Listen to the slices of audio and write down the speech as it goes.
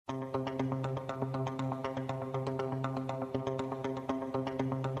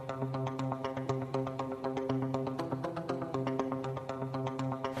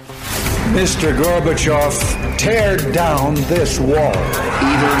Mr. Gorbachev, tear down this wall.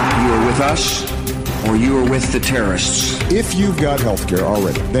 Either you are with us or you are with the terrorists. If you've got health care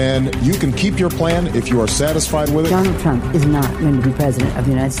already, then you can keep your plan if you are satisfied with it. Donald Trump is not going to be president of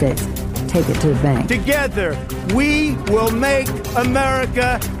the United States. Take it to the bank. Together, we will make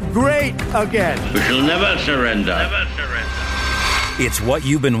America great again. We shall never surrender. Never surrender. It's what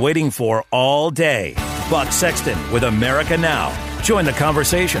you've been waiting for all day. Buck Sexton with America Now. Join the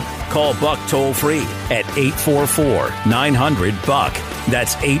conversation. Call Buck toll-free at 844-900-BUCK.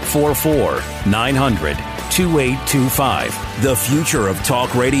 That's 844-900-2825. The future of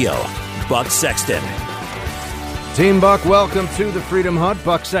talk radio. Buck Sexton. Team Buck, welcome to the Freedom Hut.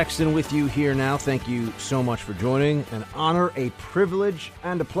 Buck Sexton with you here now. Thank you so much for joining. An honor, a privilege,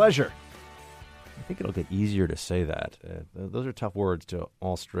 and a pleasure. I think it'll get easier to say that. Those are tough words to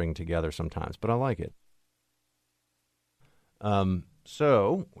all string together sometimes, but I like it.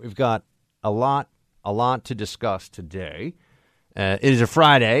 So we've got a lot to discuss today. It is a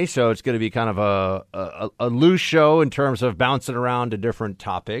Friday, so it's going to be kind of a loose show in terms of bouncing around to different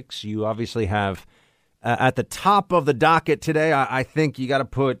topics. You obviously have at the top of the docket today, I think you got to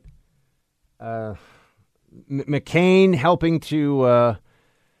put McCain helping to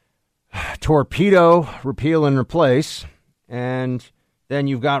torpedo, repeal, and replace. And then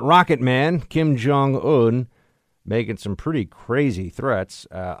you've got Rocket Man, Kim Jong-un, making some pretty crazy threats.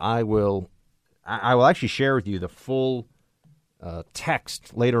 I will actually share with you the full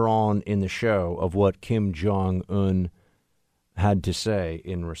text later on in the show of what Kim Jong-un had to say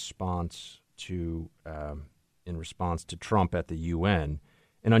in response to Trump at the UN.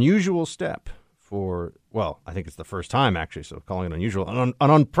 An unusual step for, well, I think it's the first time actually, so calling it unusual, an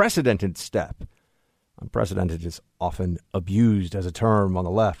unprecedented step. Unprecedented is often abused as a term on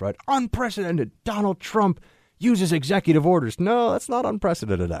the left, right? Unprecedented. Donald Trump uses executive orders. No, that's not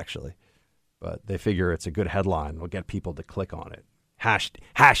unprecedented, actually. But they figure it's a good headline. We'll get people to click on it.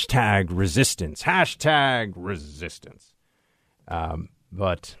 Hashtag resistance. Hashtag resistance.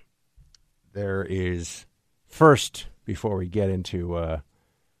 But there is, first, before we get into all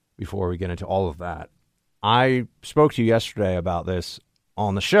of that, I spoke to you yesterday about this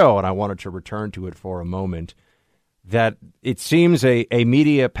on the show, and I wanted to return to it for a moment, that it seems a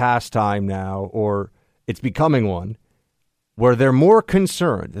media pastime now, or it's becoming one, where they're more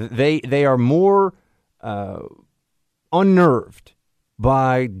concerned. They are more unnerved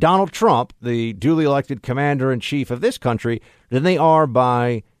by Donald Trump, the duly elected commander-in-chief of this country, than they are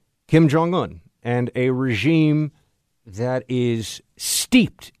by Kim Jong-un and a regime that is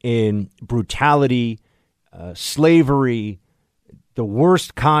steeped in brutality, slavery, the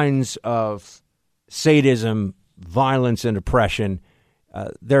worst kinds of sadism, violence, and oppression.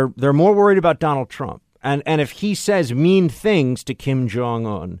 They're more worried about Donald Trump. And if he says mean things to Kim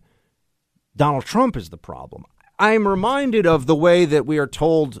Jong-un, Donald Trump is the problem. I'm reminded of the way that we are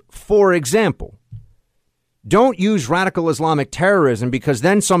told, for example, don't use radical Islamic terrorism because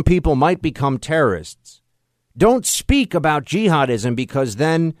then some people might become terrorists. Don't speak about jihadism because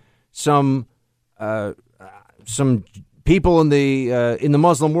then some people in the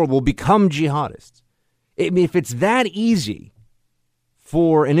Muslim world will become jihadists. If it's that easy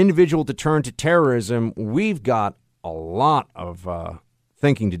for an individual to turn to terrorism, we've got a lot of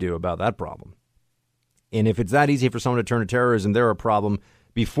thinking to do about that problem. And if it's that easy for someone to turn to terrorism, they're a problem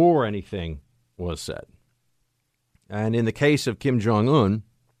before anything was said. And in the case of Kim Jong-un,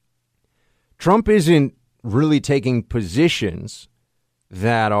 Trump isn't really taking positions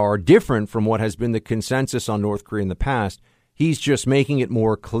that are different from what has been the consensus on North Korea in the past. He's just making it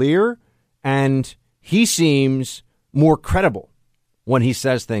more clear, and he seems more credible when he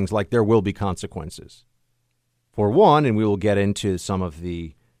says things like there will be consequences. For one, and we will get into some of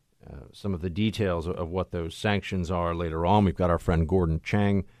the details of what those sanctions are later on. We've got our friend Gordon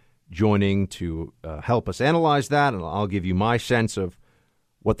Chang joining to help us analyze that, and I'll give you my sense of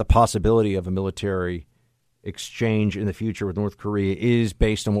what the possibility of a military exchange in the future with North Korea is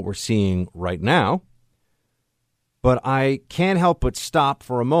based on what we're seeing right now. But I can't help but stop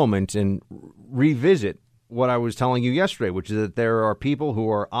for a moment and revisit what I was telling you yesterday, which is that there are people who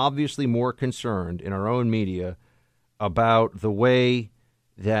are obviously more concerned in our own media about the way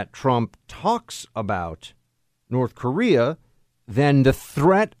that Trump talks about North Korea than the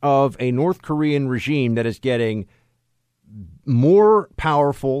threat of a North Korean regime that is getting more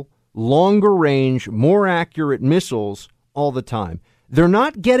powerful, longer range, more accurate missiles all the time. They're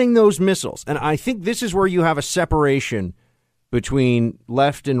not getting those missiles. And I think this is where you have a separation between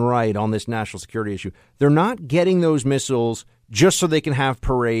left and right on this national security issue. They're not getting those missiles just so they can have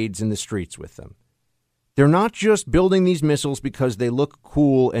parades in the streets with them. they're not just building these missiles because they look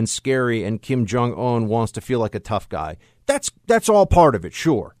cool and scary and Kim Jong-un wants to feel like a tough guy. That's all part of it,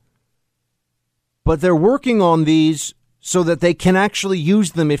 sure. But they're working on these so that they can actually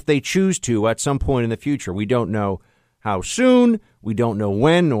use them if they choose to at some point in the future. We don't know how soon, we don't know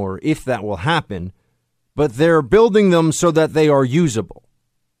when or if that will happen, but they're building them so that they are usable.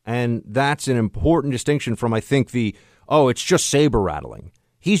 And that's an important distinction from, I think, it's just saber rattling.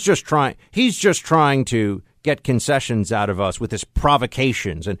 He's just trying to get concessions out of us with his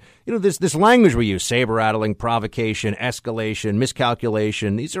provocations. And, this language we use, saber rattling, provocation, escalation,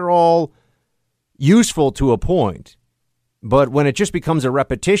 miscalculation, these are all useful to a point. But when it just becomes a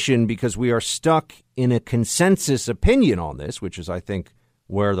repetition because we are stuck in a consensus opinion on this, which is, I think,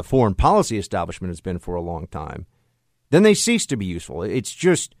 where the foreign policy establishment has been for a long time, then they cease to be useful. It's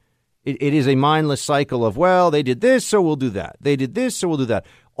just, it is a mindless cycle of, well, they did this, so we'll do that. They did this, so we'll do that.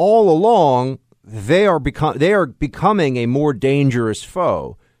 All along, they are becoming a more dangerous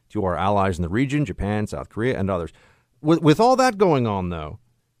foe to our allies in the region, Japan, South Korea, and others. With all that going on, though,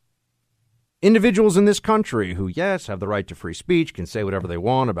 individuals in this country who, yes, have the right to free speech, can say whatever they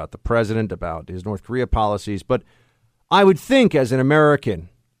want about the president, about his North Korea policies, but I would think as an American,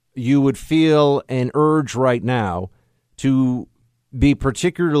 you would feel an urge right now to be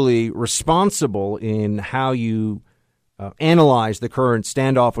particularly responsible in how you analyze the current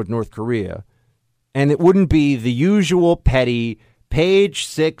standoff with North Korea. And it wouldn't be the usual petty page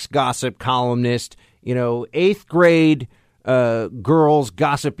 6 gossip columnist, 8th grade girls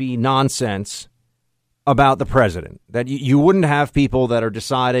gossipy nonsense about the president. That you wouldn't have people that are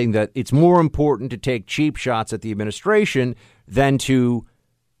deciding that it's more important to take cheap shots at the administration than to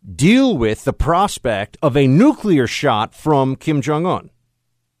deal with the prospect of a nuclear shot from Kim Jong-un.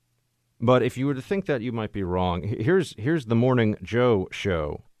 But if you were to think that, you might be wrong. Here's the Morning Joe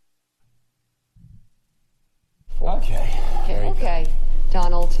show. Okay,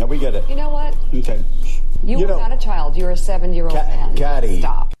 Donald. Now we get it. You know what? Okay. You are not a child. You're a 7-year-old man. Caddy.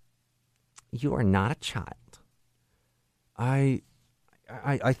 Stop. You are not a child. I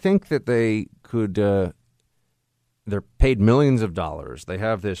think that they could. They're paid millions of dollars. They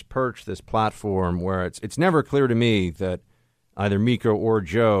have this perch, this platform where it's never clear to me that either Miko or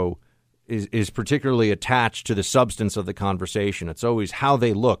Joe is particularly attached to the substance of the conversation. It's always how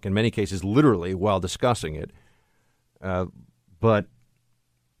they look, in many cases, literally while discussing it. But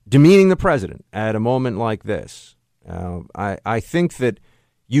demeaning the president at a moment like this, I think that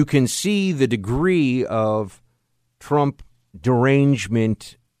you can see the degree of Trump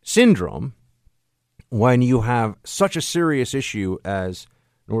derangement syndrome when you have such a serious issue as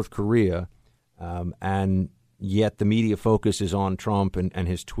North Korea, and yet the media focus is on Trump and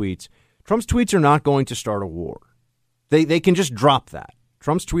his tweets. Trump's tweets are not going to start a war. They can just drop that.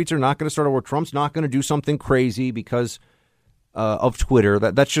 Trump's tweets are not going to start a war. Trump's not going to do something crazy because of Twitter.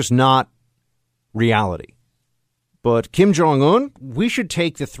 That's just not reality. But Kim Jong-un, we should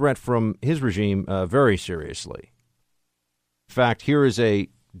take the threat from his regime very seriously. In fact, here is a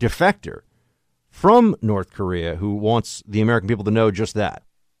defector from North Korea who wants the American people to know just that.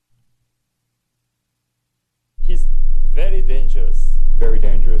 He's very dangerous. Very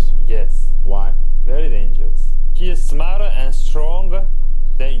dangerous. Yes. Why? Very dangerous. He is smarter and stronger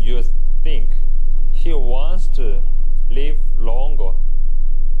than you think. He wants to live longer.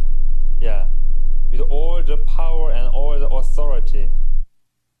 Yeah. With all the power and all the authority.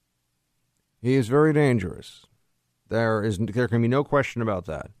 He is very dangerous. There can be no question about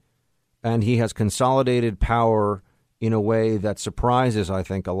that. And he has consolidated power in a way that surprises, I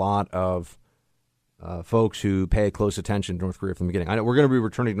think, a lot of folks who pay close attention to North Korea from the beginning. I know we're going to be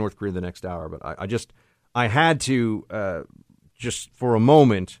returning to North Korea the next hour, but I had to just for a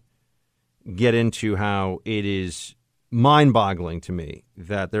moment get into how it is mind-boggling to me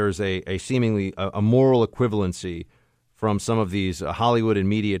that there's a seemingly a moral equivalency from some of these Hollywood and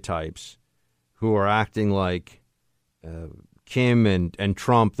media types who are acting like Kim and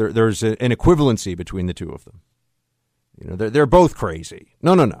Trump. There's an equivalency between the two of them. They're both crazy.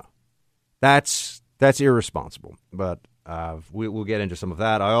 No. That's irresponsible. But we'll get into some of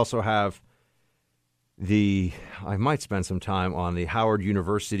that. I also have I might spend some time on the Howard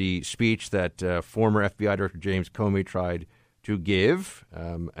University speech that former FBI Director James Comey tried to give.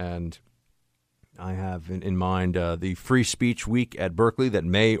 And I have in mind the Free Speech Week at Berkeley that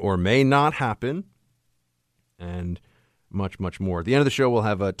may or may not happen. And much, much more. At the end of the show, we'll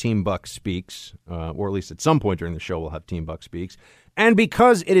have Team Buck Speaks, or at least at some point during the show, we'll have Team Buck Speaks. And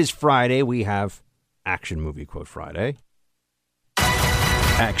because it is Friday, we have Action Movie Quote Friday.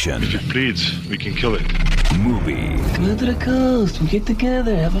 Action. If it bleeds, we can kill it. Movie. Go to the coast. We get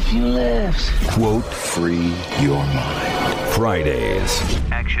together, have a few laughs. Quote free your mind. Fridays.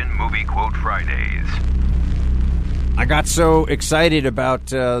 Action Movie Quote Fridays. I got so excited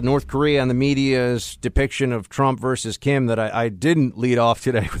about North Korea and the media's depiction of Trump versus Kim that I didn't lead off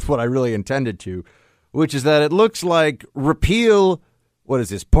today with what I really intended to, which is that it looks like repeal, what is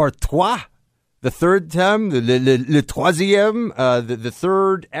this, part trois? The third time, le troisième, the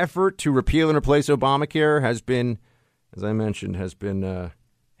third effort to repeal and replace Obamacare has been, as I mentioned,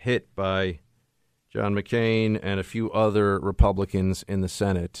 hit by John McCain and a few other Republicans in the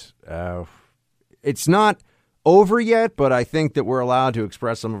Senate. It's not over yet, but I think that we're allowed to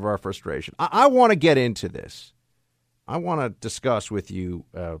express some of our frustration. I want to get into this. I want to discuss with you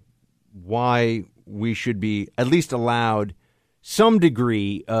why we should be at least allowed some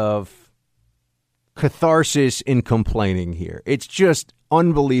degree of catharsis in complaining here. It's just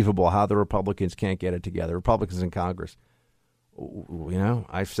unbelievable how the Republicans can't get it together. Republicans in Congress. You know,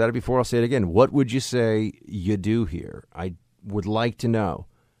 I've said it before, I'll say it again. What would you say you do here? I would like to know.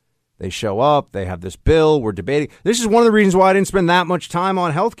 They show up, they have this bill, we're debating. This is one of the reasons why I didn't spend that much time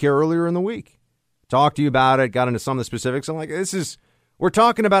on health care earlier in the week. Talked to you about it, got into some of the specifics. I'm like, we're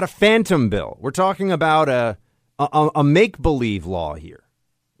talking about a phantom bill. We're talking about a make-believe law here.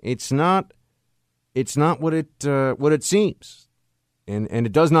 It's not what it seems. And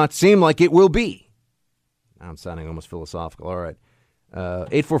it does not seem like it will be. Now I'm sounding almost philosophical. All right.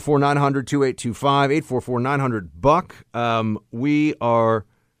 844-900-2825, 844-900-BUCK. We are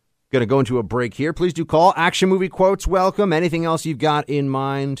going to go into a break here. Please do call. Action Movie Quotes, welcome. Anything else you've got in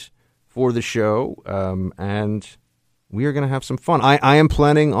mind for the show? And we are going to have some fun. I am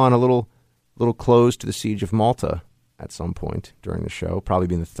planning on a little close to the Siege of Malta at some point during the show, probably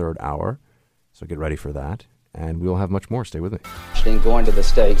be in the third hour. So get ready for that. And we'll have much more. Stay with me. Going to the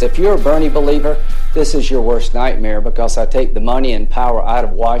States. If you're a Bernie believer, this is your worst nightmare because I take the money and power out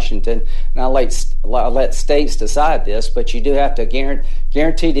of Washington, and I let states decide this, but you do have to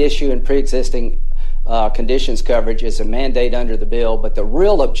guaranteed issue and pre-existing conditions coverage is a mandate under the bill. But the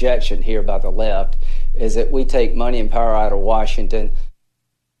real objection here by the left is that we take money and power out of Washington.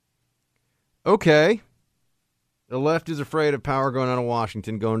 Okay. The left is afraid of power going out of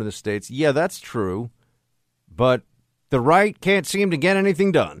Washington, going to the states. Yeah, that's true. But the right can't seem to get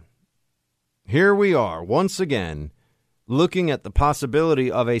anything done. Here we are, once again, looking at the possibility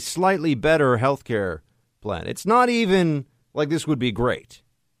of a slightly better health care plan. It's not even like this would be great.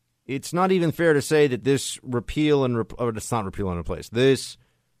 It's not even fair to say that this it's not repeal and replace. This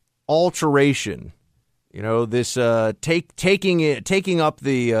alteration, this taking up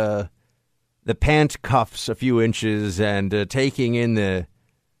the pant cuffs a few inches and taking in the,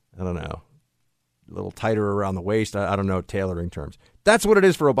 I don't know, a little tighter around the waist. I don't know tailoring terms. That's what it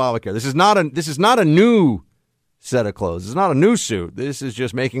is for Obamacare. This is not a new set of clothes. It's not a new suit. This is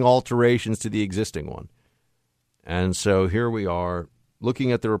just making alterations to the existing one. And so here we are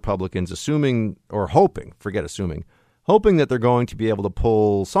looking at the Republicans, hoping that they're going to be able to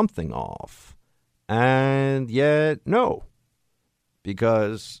pull something off. And yet, no.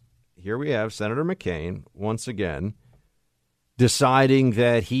 Because here we have Senator McCain, once again, deciding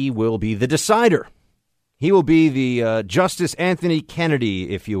that he will be the decider. He will be the Justice Anthony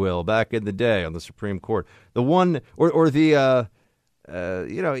Kennedy, if you will, back in the day on the Supreme Court. The one, or the,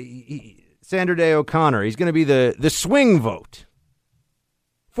 Sandra Day O'Connor. He's going to be the swing vote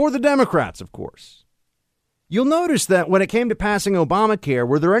for the Democrats, of course. You'll notice that when it came to passing Obamacare,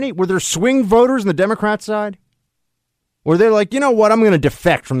 were there swing voters on the Democrat side? Or they're like, you know what, I'm going to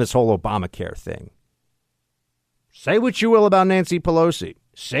defect from this whole Obamacare thing. Say what you will about Nancy Pelosi.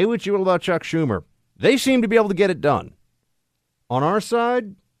 Say what you will about Chuck Schumer. They seem to be able to get it done. On our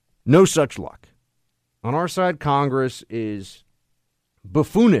side, no such luck. On our side, Congress is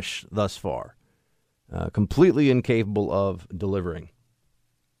buffoonish thus far, completely incapable of delivering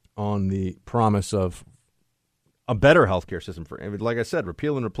on the promise of a better healthcare system. Like I said,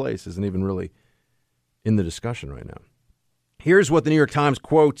 repeal and replace isn't even really in the discussion right now. Here's what the New York Times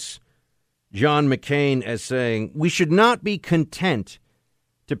quotes John McCain as saying: "We should not be content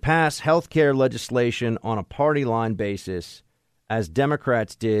to pass health care legislation on a party line basis, as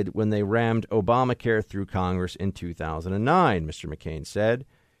Democrats did when they rammed Obamacare through Congress in 2009, Mr. McCain said.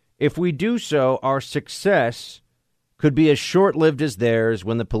 If we do so, our success could be as short-lived as theirs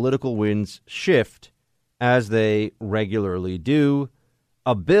when the political winds shift, as they regularly do.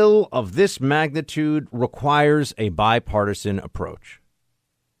 A bill of this magnitude requires a bipartisan approach."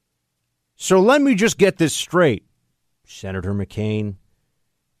 So let me just get this straight, Senator McCain.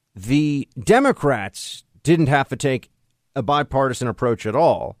 The Democrats didn't have to take a bipartisan approach at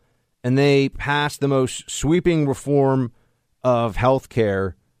all, and they passed the most sweeping reform of health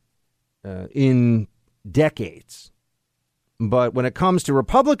care in decades. But when it comes to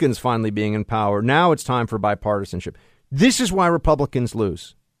Republicans finally being in power, now it's time for bipartisanship. This is why Republicans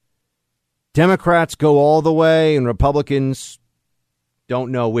lose. Democrats go all the way, and Republicans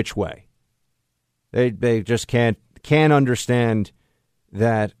don't know which way. They just can't understand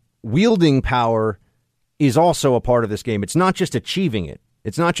that wielding power is also a part of this game. It's not just achieving it.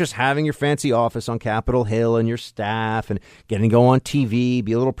 It's not just having your fancy office on Capitol Hill and your staff and getting to go on TV,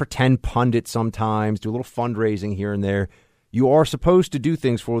 be a little pretend pundit sometimes, do a little fundraising here and there. You are supposed to do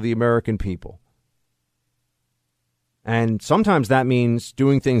things for the American people. And sometimes that means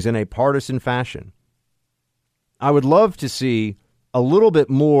doing things in a partisan fashion. I would love to see a little bit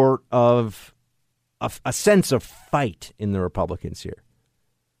more of a sense of fight in the Republicans here.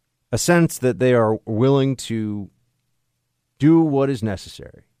 A sense that they are willing to do what is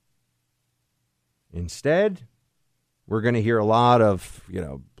necessary. Instead, we're going to hear a lot of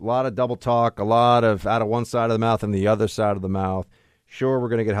double talk, a lot of out of one side of the mouth and the other side of the mouth. Sure, we're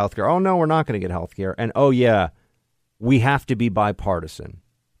going to get health care. Oh, no, we're not going to get health care. And, oh, yeah, we have to be bipartisan.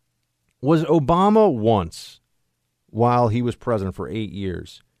 Was Obama once, while he was president for 8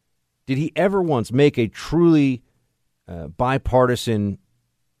 years, did he ever once make a truly bipartisan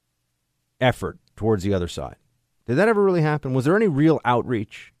effort towards the other side? Did that ever really happen? Was there any real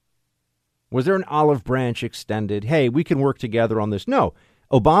outreach? Was there an olive branch extended? Hey, we can work together on this. No.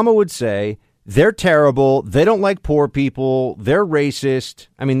 Obama would say, they're terrible. They don't like poor people. They're racist.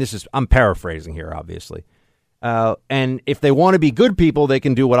 I mean, I'm paraphrasing here, obviously. And if they want to be good people, they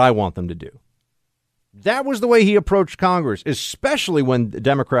can do what I want them to do. That was the way he approached Congress, especially when the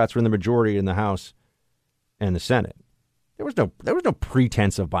Democrats were in the majority in the House and the Senate. There was no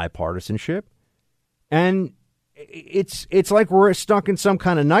pretense of bipartisanship. And it's like we're stuck in some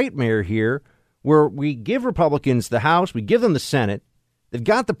kind of nightmare here where we give Republicans the House, we give them the Senate, they've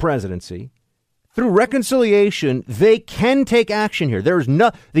got the presidency. Through reconciliation, they can take action here.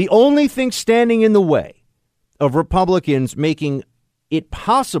 The only thing standing in the way of Republicans making it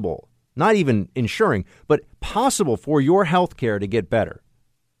possible, not even ensuring, but possible for your health care to get better,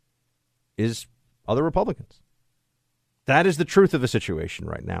 is other Republicans. That is the truth of the situation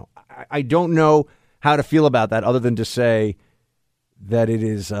right now. I don't know how to feel about that other than to say that it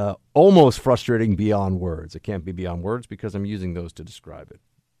is almost frustrating beyond words. It can't be beyond words because I'm using those to describe it.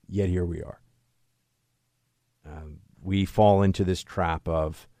 Yet here we are. We fall into this trap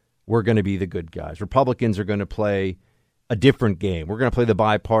of we're going to be the good guys. Republicans are going to play a different game. We're going to play the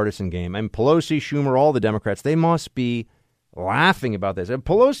bipartisan game. And Pelosi, Schumer, all the Democrats, they must be laughing about this. And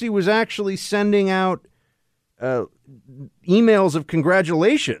Pelosi was actually sending out emails of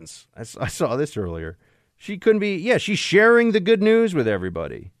congratulations. I saw this earlier. She couldn't be, she's sharing the good news with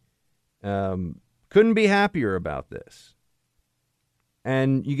everybody. Couldn't be happier about this.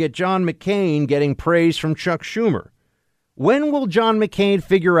 And you get John McCain getting praise from Chuck Schumer. When will John McCain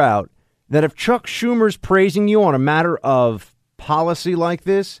figure out that if Chuck Schumer's praising you on a matter of policy like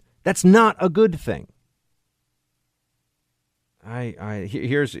this, that's not a good thing?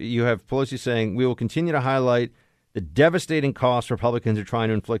 You have Pelosi saying, we will continue to highlight the devastating costs Republicans are trying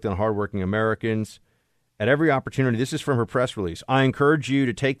to inflict on hardworking Americans at every opportunity. This is from her press release. I encourage you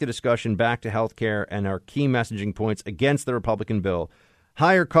to take the discussion back to health care and our key messaging points against the Republican bill.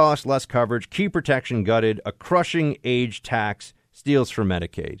 Higher cost, less coverage, key protection gutted, a crushing age tax, steals from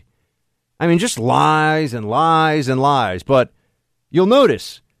Medicaid. I mean, just lies and lies and lies. But you'll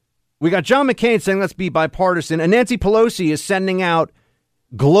notice we got John McCain saying let's be bipartisan, and Nancy Pelosi is sending out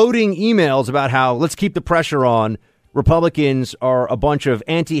gloating emails about how let's keep the pressure on. Republicans are a bunch of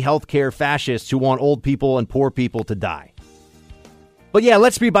anti-healthcare fascists who want old people and poor people to die. But yeah,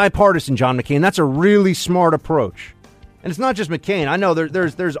 let's be bipartisan, John McCain. That's a really smart approach. And it's not just McCain. I know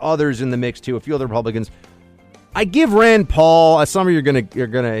there's others in the mix too. A few other Republicans. I give Rand Paul. Some of you are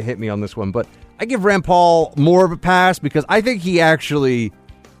gonna hit me on this one, but I give Rand Paul more of a pass because I think he actually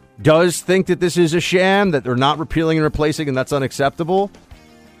does think that this is a sham, that they're not repealing and replacing, and that's unacceptable.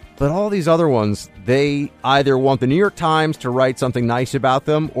 But all these other ones, they either want the New York Times to write something nice about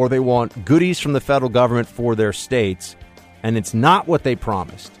them, or they want goodies from the federal government for their states, and it's not what they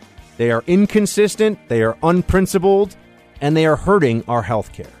promised. They are inconsistent, they are unprincipled, and they are hurting our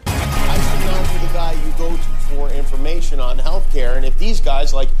health care. I should not be the guy you go to for information on health care, and if these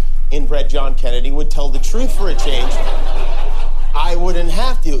guys like inbred John Kennedy would tell the truth for a change, I wouldn't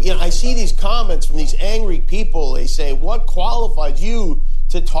have to. I see these comments from these angry people. They say, what qualifies you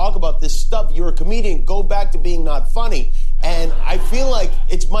to talk about this stuff? You're a comedian. Go back to being not funny. And I feel like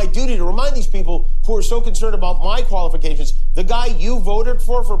it's my duty to remind these people who are so concerned about my qualifications. The guy you voted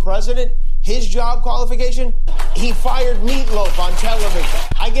for president, his job qualification, he fired Meatloaf on television.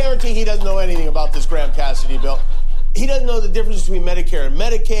 I guarantee he doesn't know anything about this Graham Cassidy bill. He doesn't know the difference between Medicare and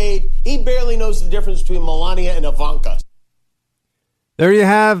Medicaid. He barely knows the difference between Melania and Ivanka. There you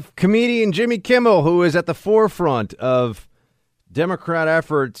have comedian Jimmy Kimmel, who is at the forefront of Democrat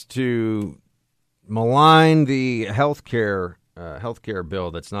efforts to malign the health care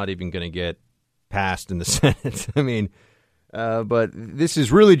bill that's not even going to get passed in the Senate. I mean, but this is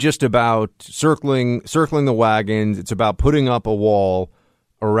really just about circling the wagons. It's about putting up a wall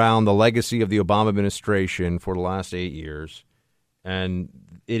around the legacy of the Obama administration for the last 8 years, and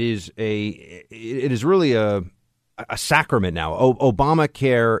it is really a sacrament now.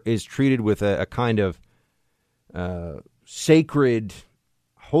 Obamacare is treated with a kind of sacred,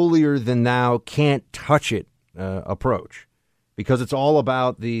 holier-than-thou, can't-touch-it approach, because it's all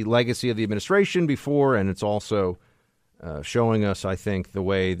about the legacy of the administration before, and it's also showing us, I think, the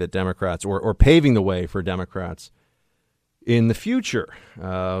way that Democrats, or paving the way for Democrats in the future,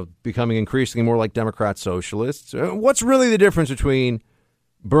 becoming increasingly more like Democrat socialists. What's really the difference between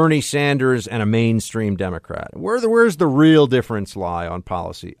Bernie Sanders and a mainstream Democrat? Where's the real difference lie on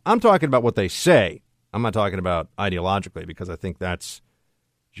policy? I'm talking about what they say. I'm not talking about ideologically, because I think that's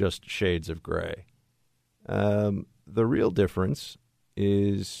just shades of gray. The real difference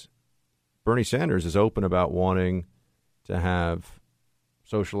is Bernie Sanders is open about wanting to have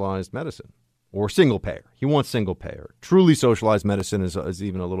socialized medicine or single payer. He wants single payer. Truly socialized medicine is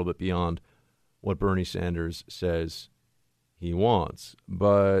even a little bit beyond what Bernie Sanders says he wants.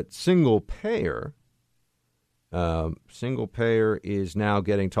 But single payer is now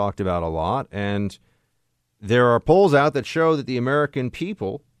getting talked about a lot, and there are polls out that show that the American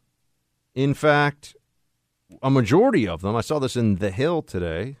people, in fact, a majority of them, I saw this in The Hill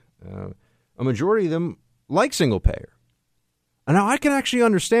today, a majority of them like single payer. And now I can actually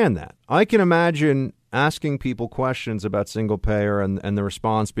understand that. I can imagine asking people questions about single payer and the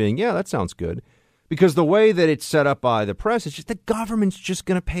response being, yeah, that sounds good. Because the way that it's set up by the press, it's just the government's just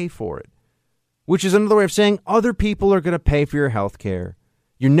going to pay for it, which is another way of saying other people are going to pay for your health care.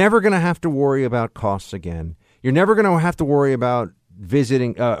 You're never going to have to worry about costs again. You're never going to have to worry about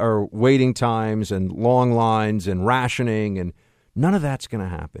visiting or waiting times and long lines and rationing, and none of that's going to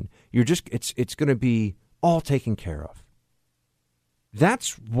happen. It's going to be all taken care of.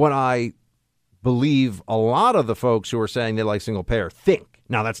 That's what I believe a lot of the folks who are saying they like single payer think.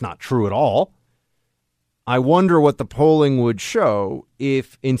 Now, that's not true at all. I wonder what the polling would show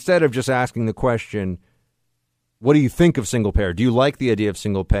if, instead of just asking the question, what do you think of single payer? Do you like the idea of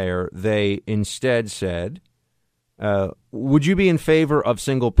single payer? They instead said, would you be in favor of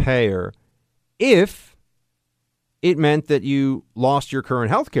single payer if it meant that you lost your current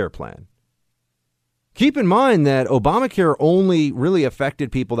health care plan? Keep in mind that Obamacare only really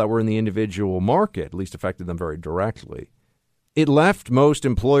affected people that were in the individual market, at least affected them very directly. It left most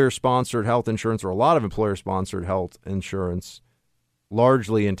employer-sponsored health insurance, or a lot of employer-sponsored health insurance,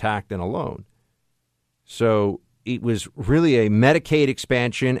 largely intact and alone. So it was really a Medicaid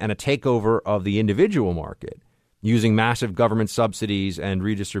expansion and a takeover of the individual market, using massive government subsidies and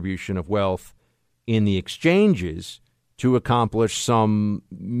redistribution of wealth in the exchanges to accomplish some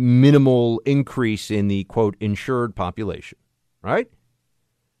minimal increase in the, quote, insured population, right?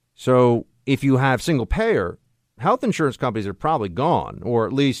 So if you have single payer, health insurance companies are probably gone, or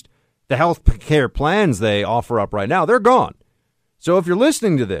at least the health care plans they offer up right now, they're gone. So if you're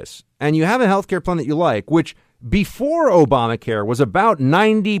listening to this and you have a health care plan that you like, which before Obamacare was about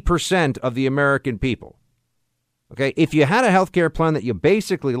 90% of the American people, okay, if you had a health care plan that you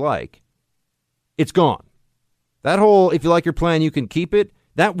basically like, it's gone. That whole, if you like your plan, you can keep it,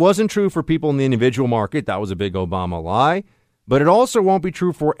 that wasn't true for people in the individual market. That was a big Obama lie. But it also won't be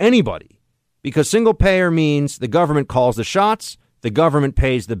true for anybody, because single payer means the government calls the shots, the government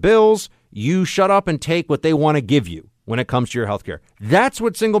pays the bills, you shut up and take what they want to give you when it comes to your health care. That's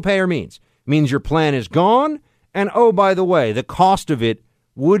what single payer means. It means your plan is gone, and oh, by the way, the cost of it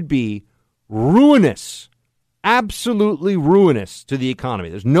would be ruinous, absolutely ruinous to the economy.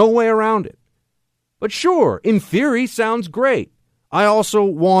 There's no way around it. But sure, in theory, sounds great. I also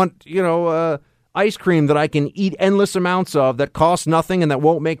want, ice cream that I can eat endless amounts of that costs nothing and that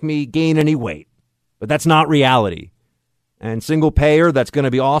won't make me gain any weight. But that's not reality. And single payer, that's going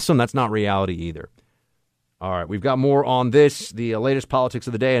to be awesome. That's not reality either. All right, we've got more on this, the latest politics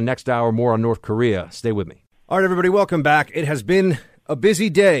of the day, and next hour, more on North Korea. Stay with me. All right, everybody, welcome back. It has been a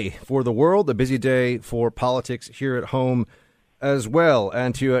busy day for the world, a busy day for politics here at home as well.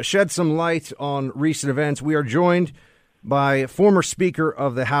 And to shed some light on recent events, we are joined by former Speaker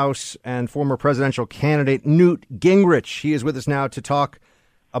of the House and former presidential candidate Newt Gingrich. He is with us now to talk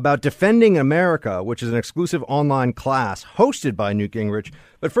about Defending America, which is an exclusive online class hosted by Newt Gingrich.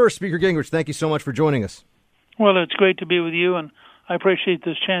 But first, Speaker Gingrich, thank you so much for joining us. Well, it's great to be with you, and I appreciate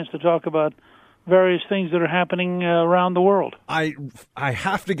this chance to talk about various things that are happening around the world. I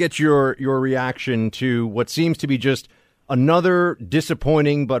have to get your reaction to what seems to be just another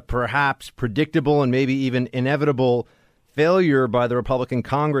disappointing but perhaps predictable and maybe even inevitable failure by the Republican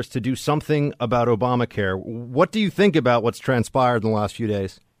Congress to do something about Obamacare. What do you think about what's transpired in the last few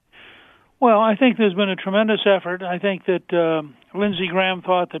days? Well, I think there's been a tremendous effort. I think that Lindsey Graham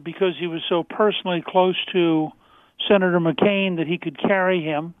thought that because he was so personally close to Senator McCain that he could carry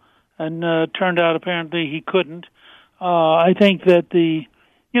him, and turned out apparently he couldn't. I think that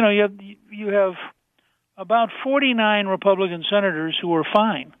you have about 49 Republican senators who are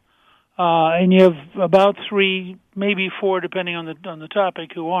fine, and you have about 3, maybe 4, depending on the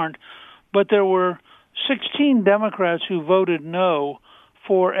topic, who aren't. But there were 16 Democrats who voted no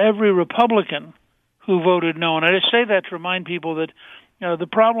for every Republican who voted no. And I just say that to remind people that the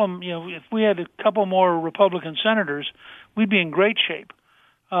problem, if we had a couple more Republican senators, we'd be in great shape.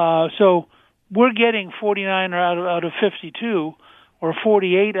 So we're getting 49 out of 52 or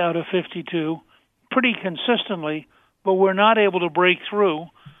 48 out of 52 pretty consistently, but we're not able to break through.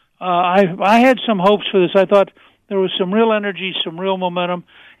 I had some hopes for this. I thought there was some real energy, some real momentum,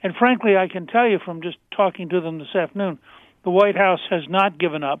 and frankly, I can tell you from just talking to them this afternoon, the White House has not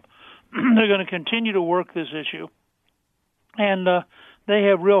given up. They're going to continue to work this issue, and they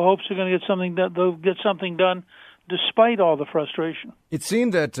have real hopes they're going to they'll get something done despite all the frustration. It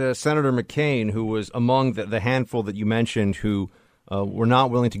seemed that Senator McCain, who was among the handful that you mentioned who were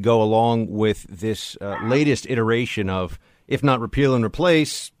not willing to go along with this latest iteration of, if not repeal and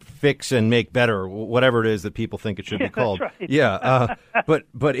replace, fix and make better, whatever it is that people think it should be called. That's right. Yeah, but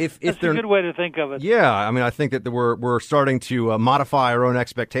if that's they're a good way to think of it. Yeah, I mean, I think that we're starting to modify our own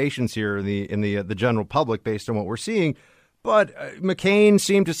expectations here in the general public based on what we're seeing. But McCain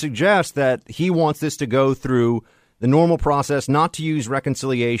seemed to suggest that he wants this to go through the normal process, not to use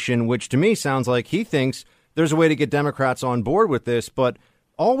reconciliation, which to me sounds like he thinks there's a way to get Democrats on board with this. But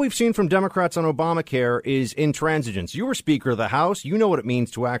all we've seen from Democrats on Obamacare is intransigence. You were Speaker of the House. You know what it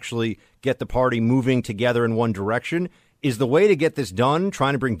means to actually get the party moving together in one direction. Is the way to get this done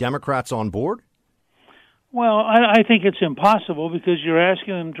trying to bring Democrats on board? Well, I think it's impossible because you're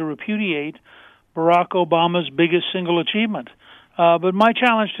asking them to repudiate Barack Obama's biggest single achievement. But my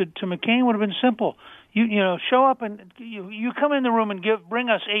challenge to McCain would have been simple. You show up and you come in the room and bring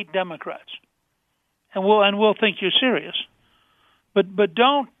us 8 Democrats, and we'll think you're serious. But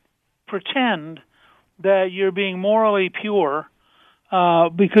don't pretend that you're being morally pure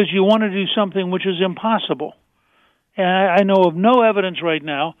because you want to do something which is impossible. And I know of no evidence right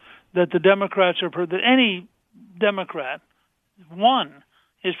now that the Democrats that any Democrat, one,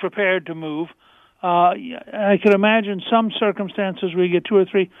 is prepared to move. I could imagine some circumstances where you get 2 or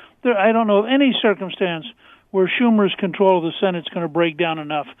 3. I don't know of any circumstance where Schumer's control of the Senate's going to break down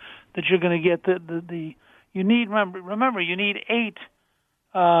enough that you're going to get the you need remember you need 8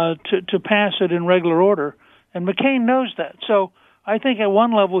 to pass it in regular order, and McCain knows that. So I think at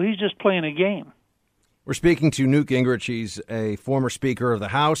one level he's just playing a game. We're speaking to Newt Gingrich. He's a former Speaker of the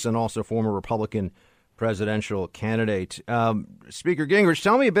House and also former Republican presidential candidate. Speaker Gingrich,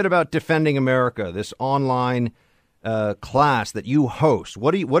 tell me a bit about Defending America, this online class that you host.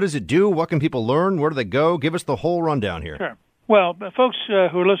 What does it do? What can people learn? Where do they go? Give us the whole rundown here. Sure. Well, folks who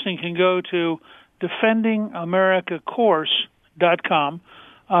are listening can go to defendingamericacourse.com.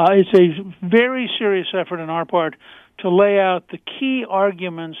 It's a very serious effort on our part to lay out the key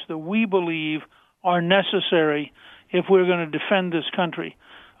arguments that we believe are necessary if we're going to defend this country.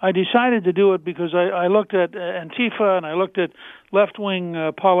 I decided to do it because I looked at Antifa and I looked at left-wing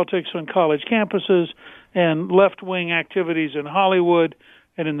politics on college campuses and left-wing activities in Hollywood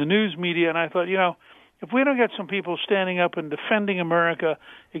and in the news media, and I thought, if we don't get some people standing up and defending America,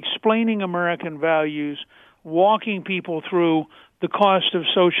 explaining American values, walking people through the cost of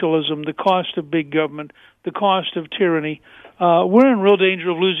socialism, the cost of big government, the cost of tyranny, we're in real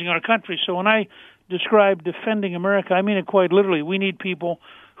danger of losing our country. So when I describe Defending America, I mean it quite literally. We need people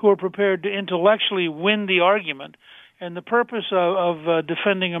who are prepared to intellectually win the argument. And the purpose of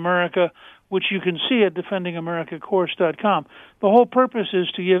Defending America, which you can see at defendingamericacourse.com, the whole purpose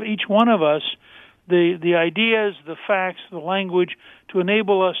is to give each one of us the ideas, the facts, the language to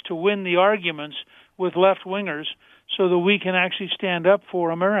enable us to win the arguments with left-wingers so that we can actually stand up for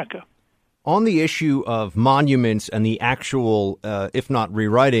America. On the issue of monuments and the actual, if not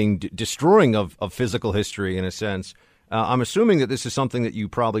rewriting, destroying of physical history in a sense, I'm assuming that this is something that you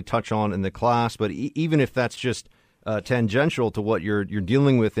probably touch on in the class, but even if that's just tangential to what you're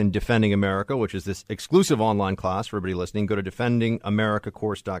dealing with in Defending America, which is this exclusive online class for everybody listening, go to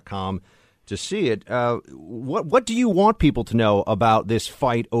defendingamericacourse.com to see it. What do you want people to know about this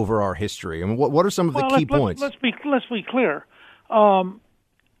fight over our history? I mean, what are some of the key points? Let's be clear.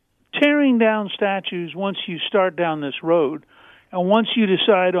 Tearing down statues once you start down this road, and once you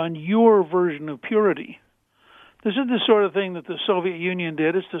decide on your version of purity. This is the sort of thing that the Soviet Union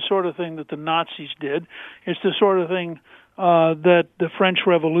did. It's the sort of thing that the Nazis did. It's the sort of thing that the French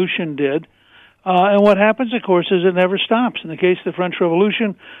Revolution did. And what happens, of course, is it never stops. In the case of the French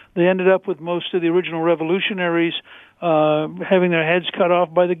Revolution, they ended up with most of the original revolutionaries having their heads cut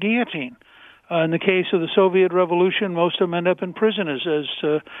off by the guillotine. In the case of the Soviet Revolution, most of them end up in prison as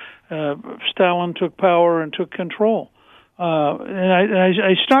Stalin took power and took control. And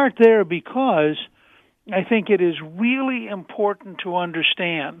I start there because I think it is really important to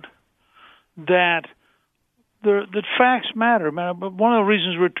understand that the facts matter. But one of the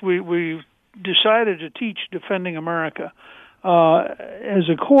reasons we decided to teach Defending America as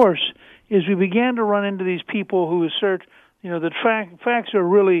a course is we began to run into these people who assert, that facts are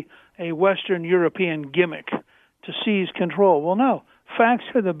really a Western European gimmick to seize control. Well, no. Facts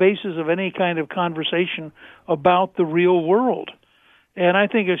are the basis of any kind of conversation about the real world. And I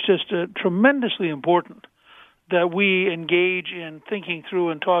think it's just tremendously important that we engage in thinking through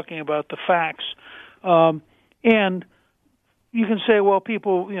and talking about the facts. And you can say, well,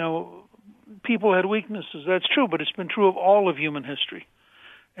 people had weaknesses. That's true, but it's been true of all of human history.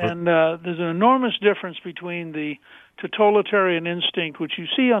 And there's an enormous difference between the totalitarian instinct, which you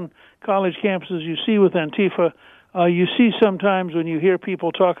see on college campuses, you see with Antifa, you see sometimes when you hear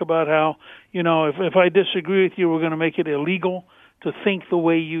people talk about how, if I disagree with you, we're going to make it illegal to think the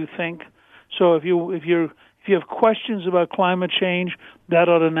way you think. So if you have questions about climate change, that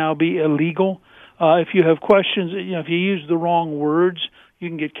ought to now be illegal. If you have questions, if you use the wrong words, you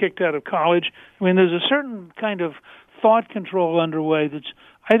can get kicked out of college. I mean, there's a certain kind of thought control underway that's,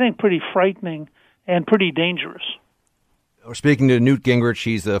 I think, pretty frightening and pretty dangerous. We're speaking to Newt Gingrich.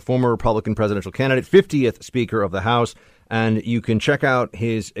 He's the former Republican presidential candidate, 50th Speaker of the House, and you can check out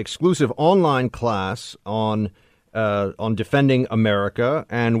his exclusive online class on Defending America.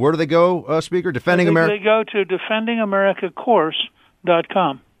 And where do they go, Speaker? Defending America? They go to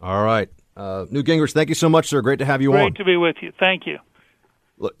defendingamericacourse.com. All right. Newt Gingrich, thank you so much, sir. Great to have you on. Great to be with you. Thank you.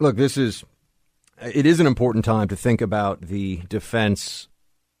 Look, it is an important time to think about the defense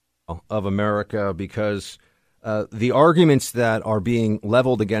of America because the arguments that are being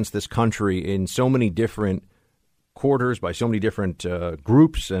leveled against this country in so many different quarters by so many different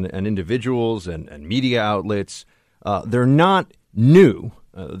groups and individuals and media outlets, they're not new.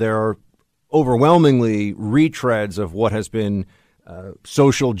 There are overwhelmingly retreads of what has been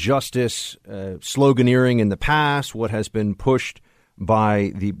social justice sloganeering in the past, what has been pushed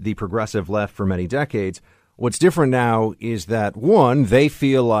by the progressive left for many decades. What's different now is that, one, they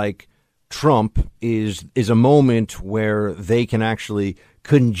feel like Trump is a moment where they can actually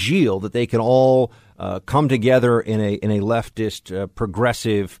congeal, that they can all come together in a leftist,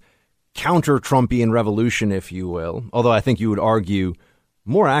 progressive, counter-Trumpian revolution, if you will. Although I think you would argue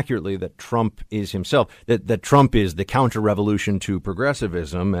more accurately that Trump is himself, that Trump is the counter-revolution to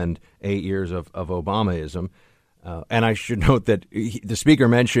progressivism and 8 years of Obamaism. And I should note that the speaker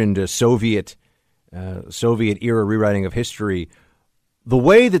mentioned a Soviet-era rewriting of history. The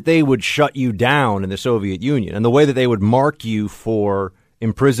way that they would shut you down in the Soviet Union and the way that they would mark you for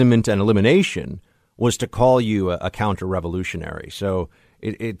imprisonment and elimination was to call you a counter-revolutionary. So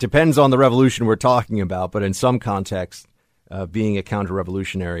it depends on the revolution we're talking about, but in some contexts, being a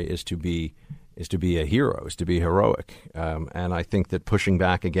counter-revolutionary is to be a hero, is to be heroic. And I think that pushing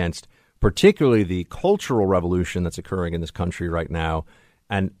back against particularly the cultural revolution that's occurring in this country right now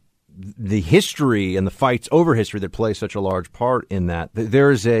and the history and the fights over history that play such a large part in that,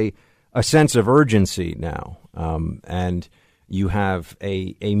 there is a sense of urgency now. And you have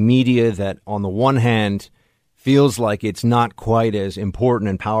a media that, on the one hand, feels like it's not quite as important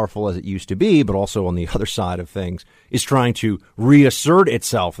and powerful as it used to be, but also on the other side of things is trying to reassert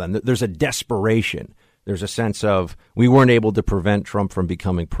itself. And there's a desperation. There's a sense of we weren't able to prevent Trump from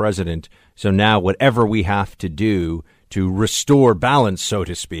becoming president, so now whatever we have to do to restore balance, so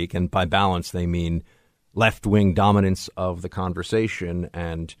to speak, and by balance they mean left-wing dominance of the conversation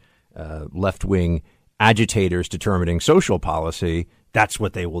and left-wing agitators determining social policy, that's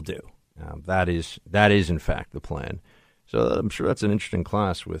what they will do. That is, in fact, the plan. So I'm sure that's an interesting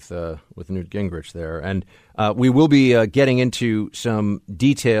class with Newt Gingrich there. And we will be getting into some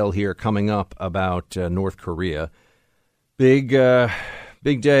detail here coming up about North Korea. Big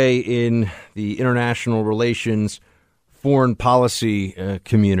day in the international relations, foreign policy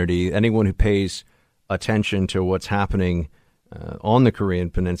community. Anyone who pays attention to what's happening on the Korean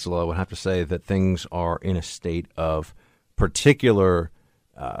Peninsula would have to say that things are in a state of particular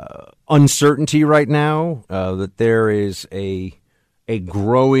uncertainty right now, that there is a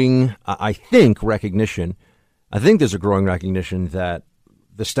growing, I think, recognition. I think there's a growing recognition that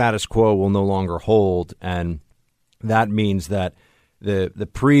the status quo will no longer hold, and that means that the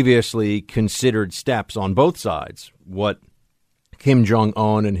previously considered steps on both sides, what Kim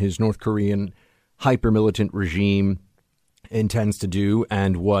Jong-un and his North Korean hyper-militant regime intends to do,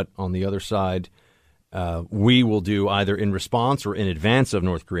 and what, on the other side, we will do either in response or in advance of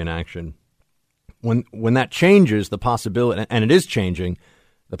North Korean action. When that changes, the possibility, and it is changing,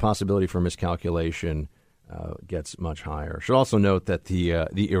 the possibility for miscalculation gets much higher. Should also note that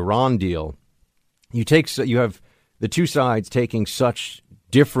the Iran deal, you have the two sides taking such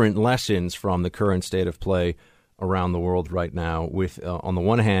different lessons from the current state of play around the world right now. With on the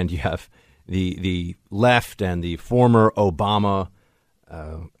one hand, you have the left and the former Obama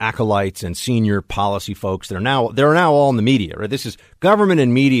acolytes and senior policy folks that they're now all in the media. Right, this is government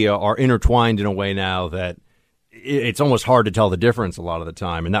and media are intertwined in a way now that it's almost hard to tell the difference a lot of the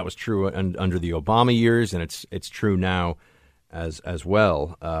time, and that was true under the Obama years, and it's true now as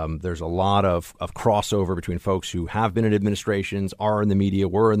well. There's a lot of crossover between folks who have been in administrations, are in the media,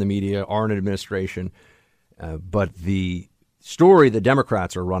 were in the media, are in administration. But the story the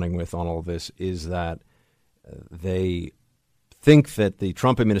Democrats are running with on all of this is that they think that the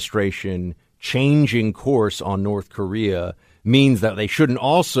Trump administration changing course on North Korea means that they shouldn't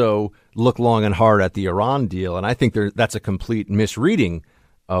also look long and hard at the Iran deal. And I think that's a complete misreading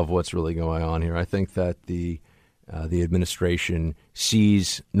of what's really going on here. I think that the administration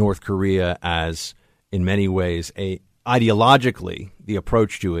sees North Korea as, in many ways, ideologically, the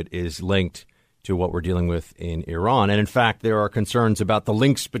approach to it is linked to what we're dealing with in Iran. And in fact, there are concerns about the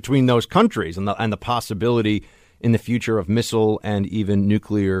links between those countries and the possibility in the future of missile and even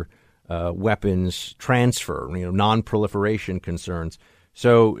nuclear weapons transfer, non-proliferation concerns.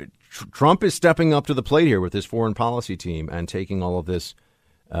 So Trump is stepping up to the plate here with his foreign policy team and taking all of this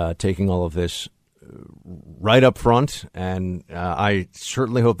right up front, and I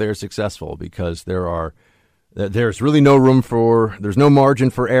certainly hope they're successful, because there's really there's no margin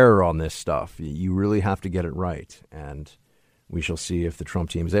for error on this stuff. You really have to get it right, and we shall see if the Trump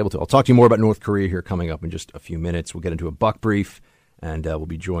team is able to. I'll talk to you more about North Korea here coming up in just a few minutes. We'll get into a Buck Brief, and we'll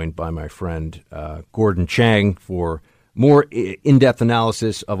be joined by my friend Gordon Chang for more in-depth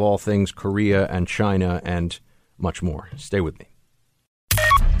analysis of all things Korea and China and much more. Stay with me.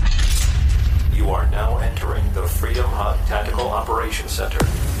 You are now entering the Freedom Hut Tactical Operations Center.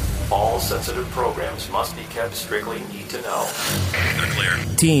 All sensitive programs must be kept strictly need to know.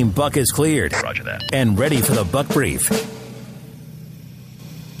 Clear. Team Buck is cleared. Roger that. And ready for the Buck Brief.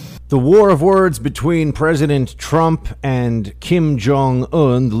 The war of words between President Trump and Kim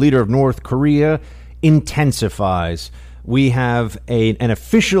Jong-un, the leader of North Korea, intensifies. We have an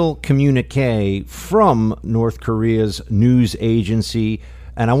official communique from North Korea's news agency,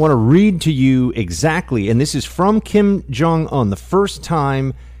 and I want to read to you exactly, and this is from Kim Jong-un, the first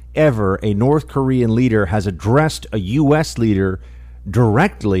time ever a North Korean leader has addressed a U.S. leader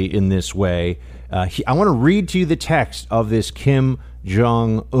directly in this way. I want to read to you the text of this Kim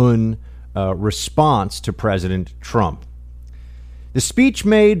Jong-un response to President Trump. The speech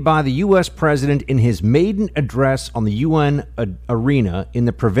made by the U.S. president in his maiden address on the UN arena in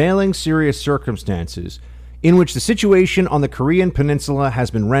the prevailing serious circumstances in which the situation on the Korean Peninsula has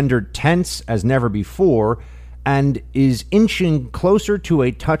been rendered tense as never before and is inching closer to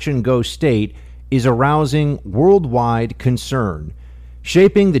a touch-and-go state, is arousing worldwide concern.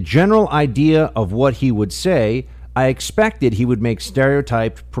 Shaping the general idea of what he would say, I expected he would make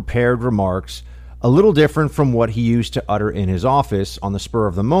stereotyped, prepared remarks, a little different from what he used to utter in his office on the spur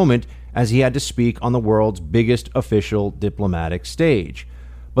of the moment as he had to speak on the world's biggest official diplomatic stage.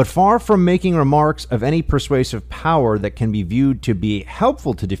 But far from making remarks of any persuasive power that can be viewed to be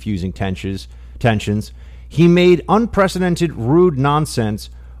helpful to diffusing tensions, he made unprecedented rude nonsense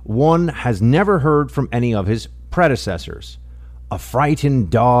one has never heard from any of his predecessors. A frightened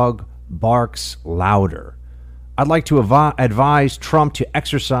dog barks louder. I'd like to advise Trump to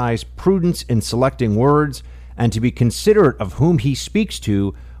exercise prudence in selecting words and to be considerate of whom he speaks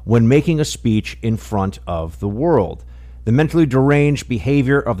to when making a speech in front of the world. The mentally deranged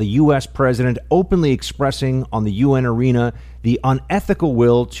behavior of the U.S. president openly expressing on the UN arena the unethical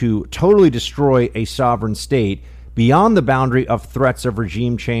will to totally destroy a sovereign state beyond the boundary of threats of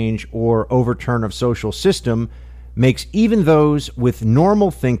regime change or overturn of social system makes even those with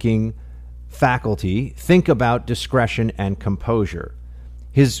normal thinking faculty think about discretion and composure.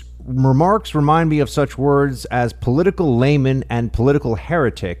 His remarks remind me of such words as political layman and political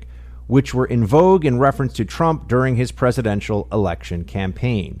heretic, which were in vogue in reference to Trump during his presidential election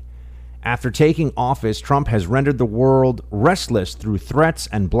campaign. After taking office, Trump has rendered the world restless through threats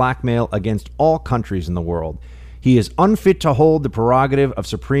and blackmail against all countries in the world. He is unfit to hold the prerogative of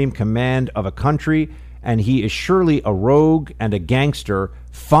supreme command of a country, and he is surely a rogue and a gangster,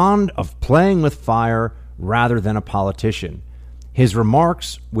 fond of playing with fire rather than a politician. His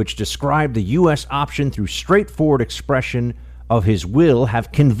remarks, which describe the U.S. option through straightforward expression of his will,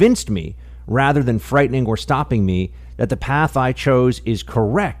 have convinced me, rather than frightening or stopping me, that the path I chose is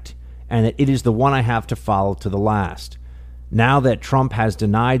correct and that it is the one I have to follow to the last. Now that Trump has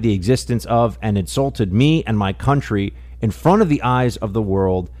denied the existence of and insulted me and my country in front of the eyes of the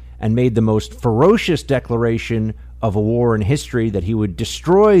world and made the most ferocious declaration of a war in history that he would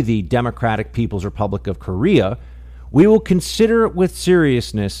destroy the Democratic People's Republic of Korea, we will consider with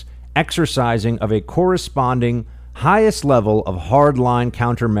seriousness exercising of a corresponding highest level of hardline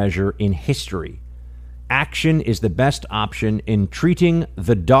countermeasure in history. Action is the best option in treating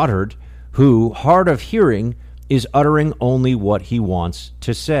the dotard who, hard of hearing, is uttering only what he wants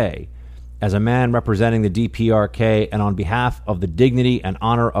to say. As a man representing the DPRK and on behalf of the dignity and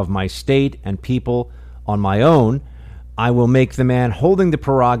honor of my state and people on my own, I will make the man holding the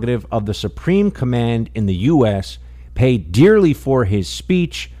prerogative of the supreme command in the U.S. pay dearly for his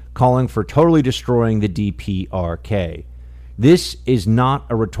speech calling for totally destroying the DPRK. This is not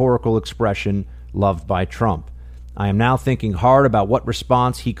a rhetorical expression loved by Trump. I am now thinking hard about what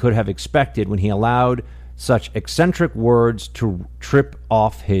response he could have expected when he allowed such eccentric words to trip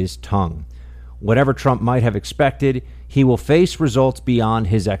off his tongue. Whatever Trump might have expected, he will face results beyond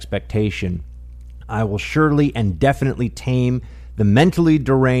his expectation. I will surely and definitely tame the mentally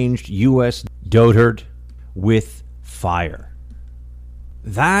deranged U.S. dotard with fire.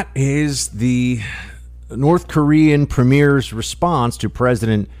 That is the North Korean premier's response to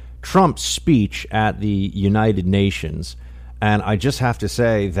President Trump's speech at the United Nations. And I just have to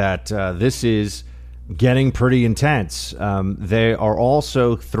say that this is getting pretty intense. They are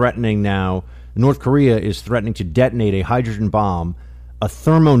also threatening now, North Korea is threatening to detonate a hydrogen bomb, a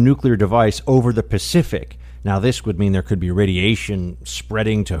thermonuclear device over the Pacific. Now, this would mean there could be radiation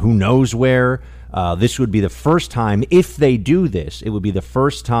spreading to who knows where. This would be the first time, if they do this, it would be the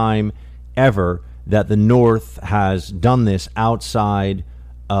first time ever that the North has done this outside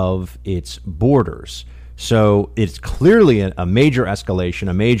of its borders. So it's clearly a major escalation,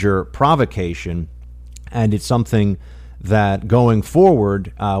 a major provocation, and it's something that going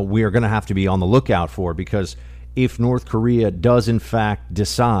forward we are going to have to be on the lookout for, because if North Korea does in fact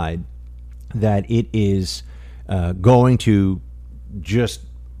decide that it is going to just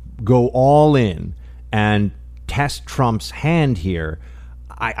go all in and test Trump's hand here,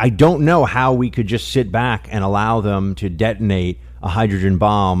 I don't know how we could just sit back and allow them to detonate a hydrogen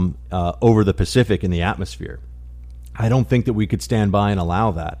bomb over the Pacific in the atmosphere. I don't think that we could stand by and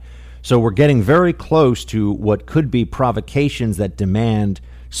allow that. So we're getting very close to what could be provocations that demand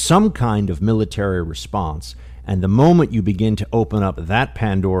some kind of military response. And the moment you begin to open up that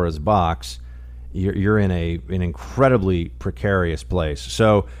Pandora's box, you're in an incredibly precarious place.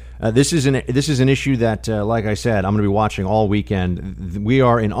 So this is an issue that, like I said, I'm going to be watching all weekend. We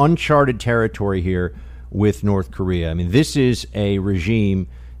are in uncharted territory here with North Korea. I mean, this is a regime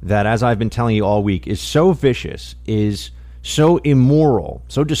that, as I've been telling you all week, is so vicious, is so immoral,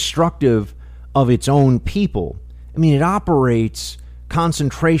 so destructive of its own people. I mean, it operates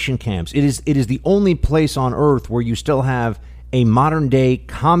concentration camps. It is the only place on earth where you still have a modern-day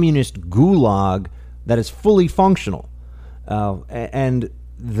communist gulag that is fully functional, and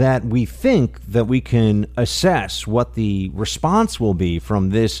that we think that we can assess what the response will be from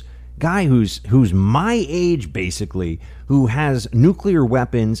this guy who's my age, basically, who has nuclear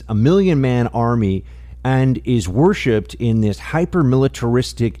weapons, a 1 million-man army, and is worshipped in this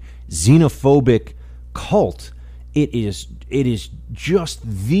hyper-militaristic, xenophobic cult. It is just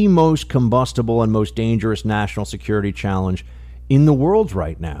the most combustible and most dangerous national security challenge in the world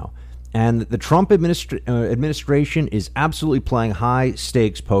right now. And the Trump administration is absolutely playing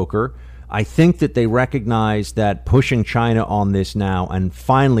high-stakes poker. I think that they recognize that pushing China on this now and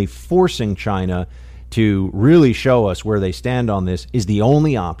finally forcing China to really show us where they stand on this is the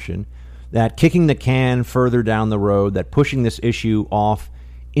only option, that kicking the can further down the road, that pushing this issue off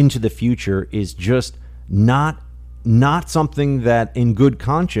into the future is just not something that in good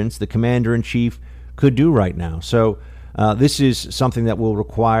conscience the commander-in-chief could do right now. So this is something that will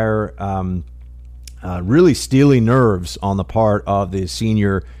require really steely nerves on the part of the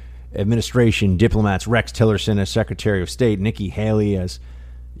senior administration diplomats, Rex Tillerson as Secretary of State, Nikki Haley as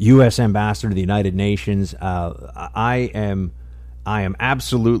U.S. Ambassador to the United Nations. I am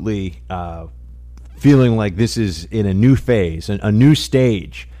absolutely feeling like this is in a new phase, a new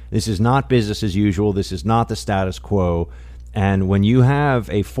stage. This is not business as usual. This is not the status quo. And when you have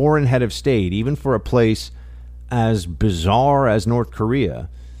a foreign head of state, even for a place as bizarre as North Korea,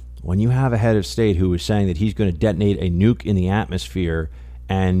 when you have a head of state who is saying that he's going to detonate a nuke in the atmosphere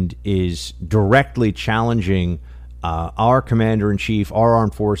and is directly challenging our commander-in-chief, our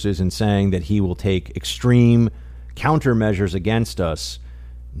armed forces, and saying that he will take extreme countermeasures against us,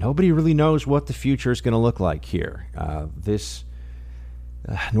 nobody really knows what the future is going to look like here.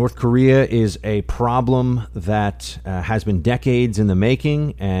 North Korea is a problem that has been decades in the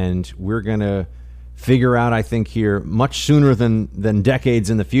making, and we're going to figure out, I think, here much sooner than decades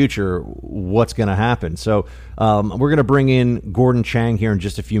in the future what's going to happen. So we're going to bring in Gordon Chang here in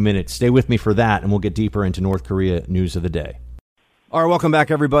just a few minutes. Stay with me for that, and we'll get deeper into North Korea news of the day. All right, welcome back,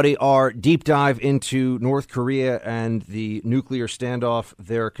 everybody. Our deep dive into North Korea and the nuclear standoff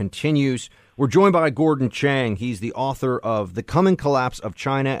there continues. We're joined by Gordon Chang. He's the author of The Coming Collapse of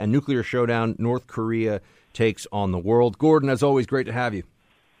China and Nuclear Showdown, North Korea Takes on the World. Gordon, as always, great to have you.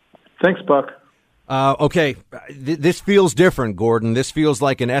 Thanks, Buck. Okay, this feels different, Gordon. This feels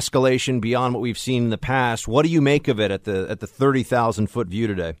like an escalation beyond what we've seen in the past. What do you make of it at the 30,000-foot view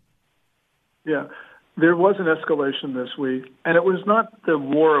today? Yeah, there was an escalation this week, and it was not the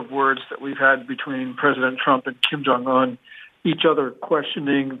war of words that we've had between President Trump and Kim Jong-un, each other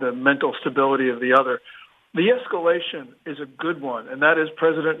questioning the mental stability of the other. The escalation is a good one, and that is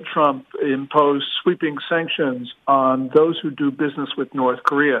President Trump imposed sweeping sanctions on those who do business with North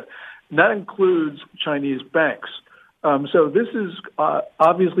Korea. And that includes Chinese banks. So this is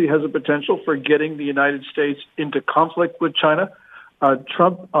obviously has a potential for getting the United States into conflict with China.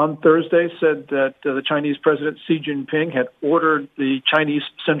 Trump on Thursday said that the Chinese President Xi Jinping had ordered the Chinese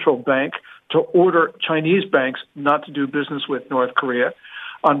central bank to order Chinese banks not to do business with North Korea.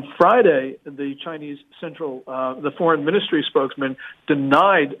 On Friday, the Chinese the foreign ministry spokesman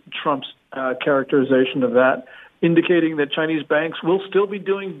denied Trump's characterization of that, indicating that Chinese banks will still be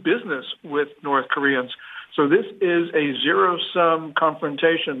doing business with North Koreans. So this is a zero-sum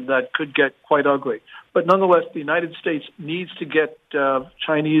confrontation that could get quite ugly. But nonetheless, the United States needs to get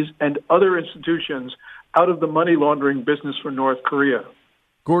Chinese and other institutions out of the money laundering business for North Korea.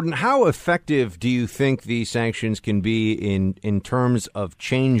 Gordon, how effective do you think these sanctions can be in terms of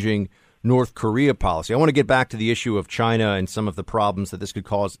changing North Korea policy? I want to get back to the issue of China and some of the problems that this could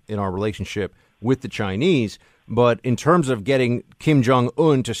cause in our relationship with the Chinese. But in terms of getting Kim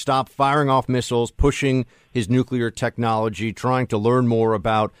Jong-un to stop firing off missiles, pushing his nuclear technology, trying to learn more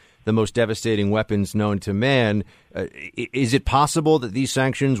about the most devastating weapons known to man, is it possible that these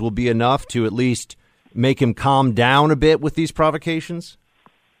sanctions will be enough to at least make him calm down a bit with these provocations?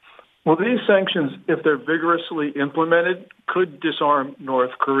 Well, these sanctions, if they're vigorously implemented, could disarm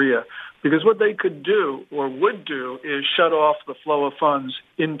North Korea. Because what they could do or would do is shut off the flow of funds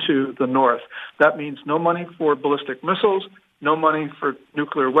into the North. That means no money for ballistic missiles, no money for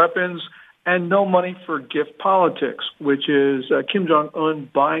nuclear weapons, and no money for gift politics, which is Kim Jong-un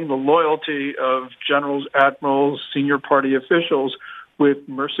buying the loyalty of generals, admirals, senior party officials with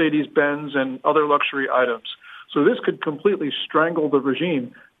Mercedes-Benz and other luxury items. So this could completely strangle the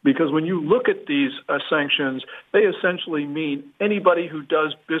regime. Because when you look at these sanctions, they essentially mean anybody who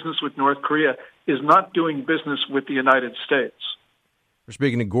does business with North Korea is not doing business with the United States. We're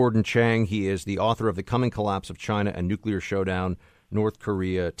speaking to Gordon Chang. He is the author of The Coming Collapse of China and Nuclear Showdown, North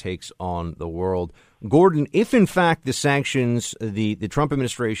Korea Takes on the World. Gordon, if in fact the sanctions the Trump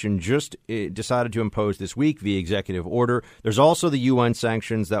administration just decided to impose this week via executive order, there's also the UN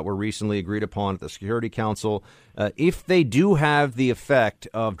sanctions that were recently agreed upon at the Security Council. If they do have the effect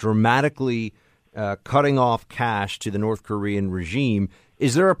of dramatically cutting off cash to the North Korean regime,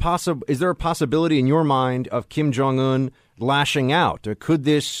 is there a possibility in your mind of Kim Jong-un lashing out? Or could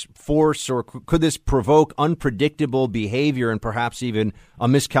this force or could this provoke unpredictable behavior and perhaps even a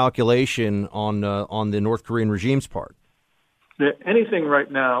miscalculation on the North Korean regime's part? Anything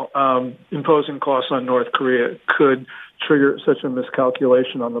right now imposing costs on North Korea could trigger such a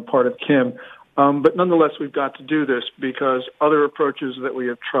miscalculation on the part of Kim. But nonetheless, we've got to do this because other approaches that we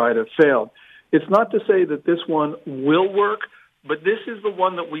have tried have failed. It's not to say that this one will work, but this is the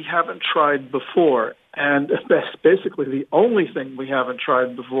one that we haven't tried before, and that's basically the only thing we haven't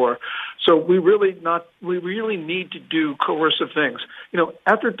tried before. So we really need to do coercive things. You know,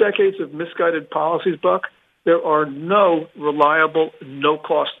 after decades of misguided policies, Buck, there are no reliable,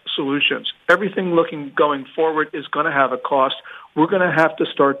 no-cost solutions. Everything going forward is going to have a cost. We're going to have to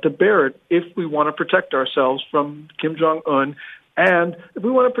start to bear it if we want to protect ourselves from Kim Jong-un and if we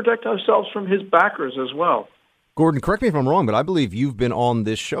want to protect ourselves from his backers as well. Gordon, correct me if I'm wrong, but I believe you've been on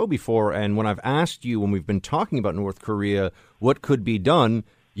this show before, and when I've asked you, when we've been talking about North Korea, what could be done,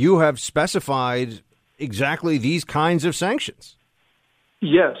 you have specified exactly these kinds of sanctions.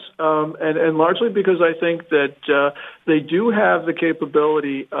 Yes, and largely because I think that they do have the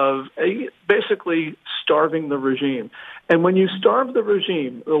capability of basically starving the regime. And when you starve the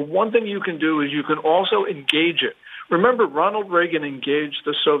regime, the one thing you can do is you can also engage it. Remember, Ronald Reagan engaged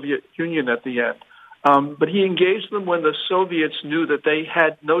the Soviet Union at the end, but he engaged them when the Soviets knew that they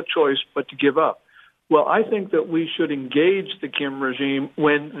had no choice but to give up. Well, I think that we should engage the Kim regime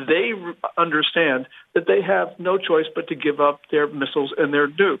when they understand that they have no choice but to give up their missiles and their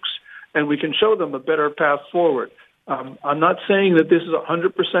nukes, and we can show them a better path forward. I'm not saying that this is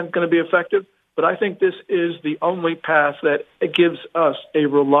 100% going to be effective, but I think this is the only path that gives us a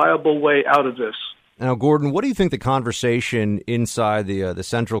reliable way out of this. Now, Gordon, what do you think the conversation inside the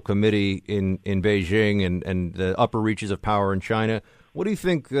Central Committee in Beijing and the upper reaches of power in China, what do you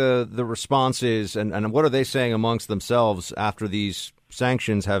think the response is, and what are they saying amongst themselves after these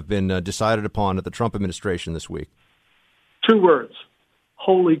sanctions have been decided upon at the Trump administration this week? 2 words: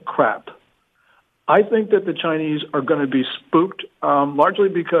 holy crap. I think that the Chinese are going to be spooked, largely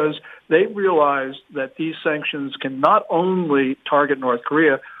because they realize that these sanctions can not only target North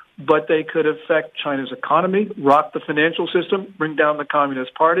Korea, but they could affect China's economy, rock the financial system, bring down the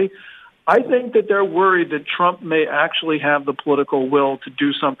Communist Party. I think that they're worried that Trump may actually have the political will to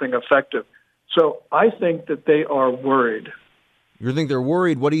do something effective. So I think that they are worried. You think they're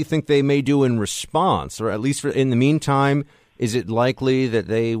worried? What do you think they may do in response? Or at least in the meantime, is it likely that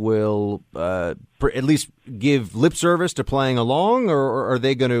they will at least give lip service to playing along, or are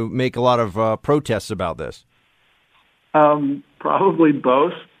they going to make a lot of protests about this? Probably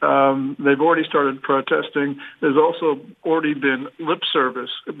both. They've already started protesting. There's also already been lip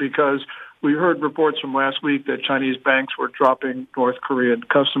service because we heard reports from last week that Chinese banks were dropping North Korean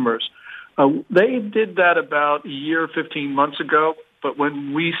customers. They did that about a year, 15 months ago, but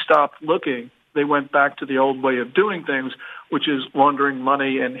when we stopped looking, they went back to the old way of doing things, which is laundering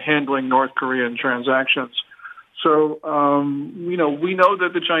money and handling North Korean transactions. So, we know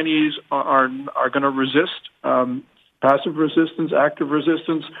that the Chinese are going to resist. Passive resistance, active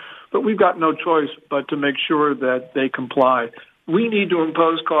resistance, but we've got no choice but to make sure that they comply. We need to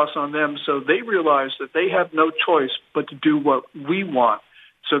impose costs on them so they realize that they have no choice but to do what we want,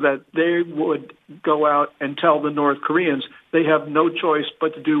 so that they would go out and tell the North Koreans they have no choice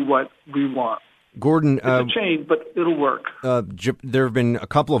but to do what we want. Gordon, it's a chain, but it'll work. There have been a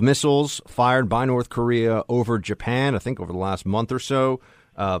couple of missiles fired by North Korea over Japan, I think over the last month or so.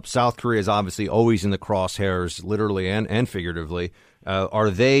 South Korea is obviously always in the crosshairs, literally and figuratively. Are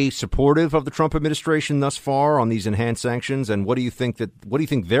they supportive of the Trump administration thus far on these enhanced sanctions? And what do you think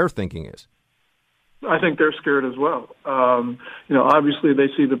their thinking is? I think they're scared as well. Obviously they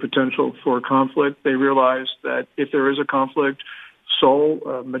see the potential for conflict. They realize that if there is a conflict, Seoul,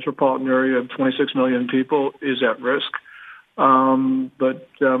 a metropolitan area of 26 million people, is at risk. But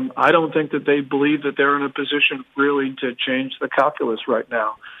I don't think that they believe that they're in a position really to change the calculus right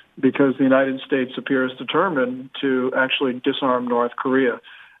now, because the United States appears determined to actually disarm North Korea.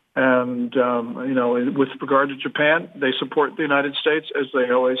 And, with regard to Japan, they support the United States as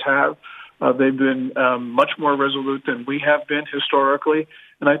they always have. They've been much more resolute than we have been historically.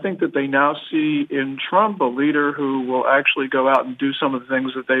 And I think that they now see in Trump a leader who will actually go out and do some of the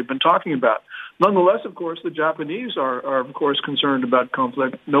things that they've been talking about. Nonetheless, of course, the Japanese are of course, concerned about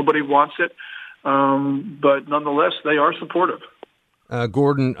conflict. Nobody wants it, but nonetheless, they are supportive.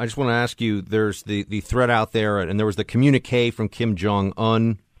 Gordon, I just want to ask you, there's the threat out there, and there was the communique from Kim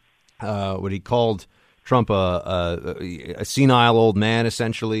Jong-un, what he called Trump a senile old man,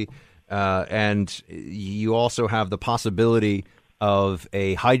 essentially. And you also have the possibility of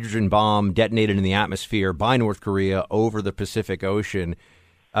a hydrogen bomb detonated in the atmosphere by North Korea over the Pacific Ocean.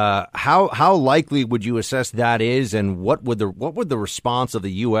 How likely would you assess that is, and what would the response of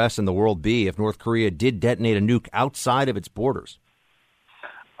the U.S. and the world be if North Korea did detonate a nuke outside of its borders?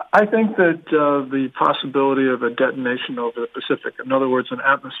 I think that the possibility of a detonation over the Pacific, in other words, an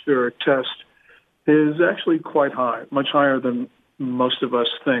atmospheric test, is actually quite high, much higher than most of us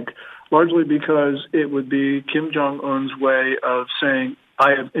think, largely because it would be Kim Jong-un's way of saying,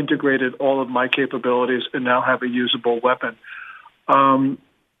 I have integrated all of my capabilities and now have a usable weapon.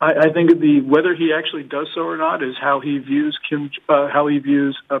 I think whether he actually does so or not is how he views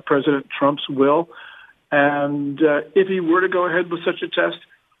President Trump's will. And if he were to go ahead with such a test,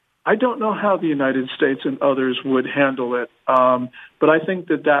 I don't know how the United States and others would handle it. But I think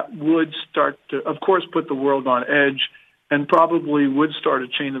that would start to, of course, put the world on edge and probably would start a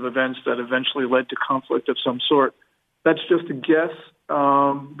chain of events that eventually led to conflict of some sort. That's just a guess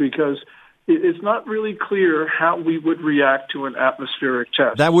because it's not really clear how we would react to an atmospheric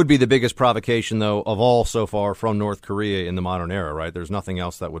test. That would be the biggest provocation, though, of all so far from North Korea in the modern era, right? There's nothing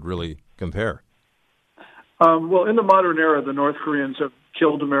else that would really compare. Well, in the modern era, the North Koreans have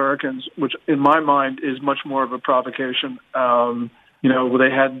killed Americans, which in my mind is much more of a provocation. They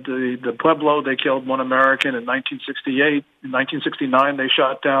had the Pueblo, they killed one American in 1968. In 1969, they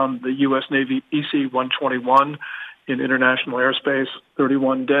shot down the U.S. Navy EC-121 in international airspace,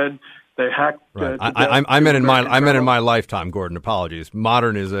 31 dead. They hacked. Right. I meant in my lifetime, Gordon. Apologies.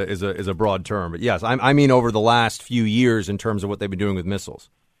 Modern is a broad term, but yes, I mean over the last few years in terms of what they've been doing with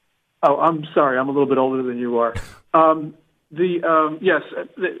missiles. Oh, I'm sorry. I'm a little bit older than you are. Yes,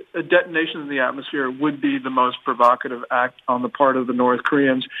 a detonation in the atmosphere would be the most provocative act on the part of the North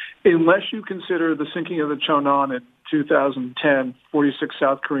Koreans, unless you consider the sinking of the Cheonan in 2010, 46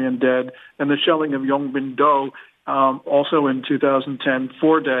 South Korean dead, and the shelling of Yongbin-do also in 2010,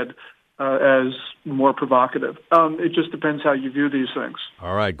 4 dead, as more provocative. It just depends how you view these things.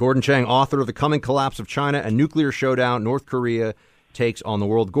 All right. Gordon Chang, author of The Coming Collapse of China and Nuclear Showdown, North Korea Takes on the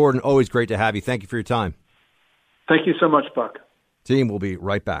World. Gordon, always great to have you. Thank you for your time. Thank you so much, Buck. Team, will be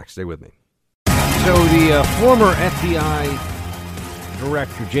right back. Stay with me. So the former FBI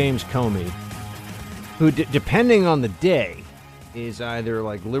director, James Comey, who, depending on the day, is either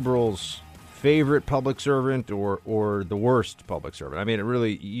like liberals' favorite public servant or the worst public servant. I mean, it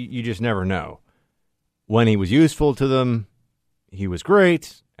really, you just never know. When he was useful to them, he was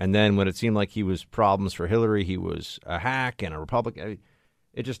great. And then when it seemed like he was problems for Hillary, he was a hack and a Republican.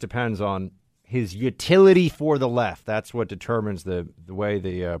 It just depends on his utility for the left. That's what determines the way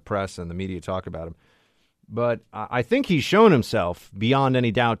the press and the media talk about him. But I think he's shown himself, beyond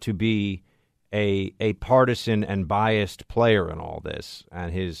any doubt, to be a partisan and biased player in all this.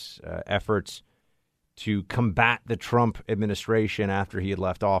 And his efforts to combat the Trump administration after he had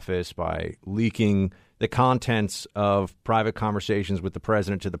left office by leaking the contents of private conversations with the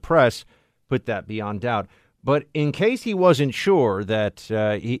president to the press put that beyond doubt. But in case he wasn't sure that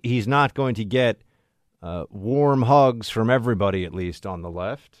he's not going to get warm hugs from everybody, at least on the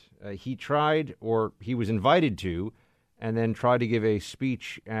left, he tried, or he was invited to, and then tried to give a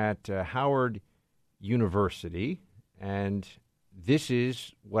speech at Howard University. And this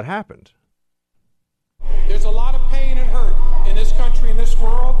is what happened. There's a lot of pain and hurt in this country, in this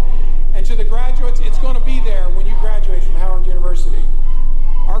world. And to the graduates, it's going to be there when you graduate from Howard University.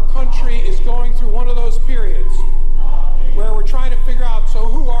 Our country is going through one of those periods where we're trying to figure out, so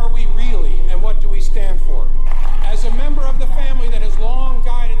who are we really and what do we stand for? As a member of the family that has long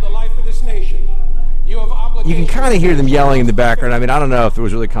guided the life of this nation, you have obligations. You can kind of hear them yelling in the background. I mean, I don't know if it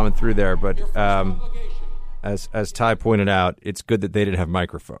was really coming through there, but as Ty pointed out, it's good that they didn't have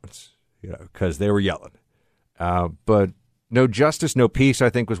microphones, because they were yelling. But no justice, no peace, I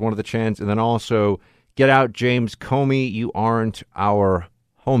think, was one of the chants. And then also, get out, James Comey, you aren't our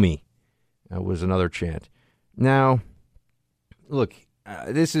homie. That was another chant. Now, look,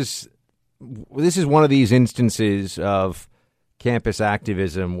 this is one of these instances of campus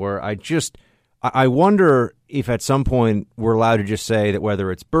activism where I wonder if at some point we're allowed to just say that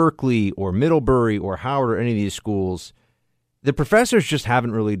whether it's Berkeley or Middlebury or Howard or any of these schools, the professors just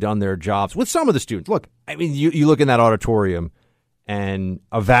haven't really done their jobs with some of the students. Look, I mean, you look in that auditorium and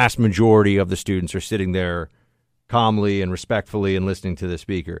a vast majority of the students are sitting there calmly and respectfully and listening to the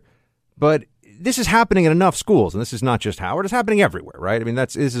speaker. But this is happening in enough schools, and this is not just Howard. It's happening everywhere, right? I mean,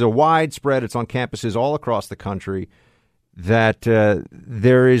 this is a widespread. It's on campuses all across the country that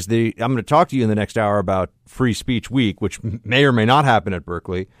there is I'm going to talk to you in the next hour about Free Speech Week, which may or may not happen at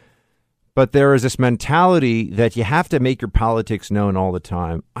Berkeley. But there is this mentality that you have to make your politics known all the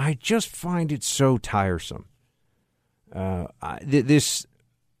time. I just find it so tiresome. This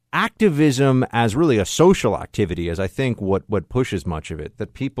activism as really a social activity is, I think, what pushes much of it,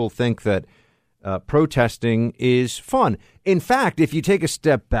 that people think that protesting is fun. In fact, if you take a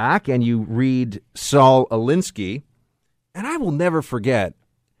step back and you read Saul Alinsky, and I will never forget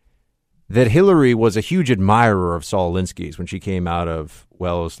that Hillary was a huge admirer of Saul Alinsky's when she came out of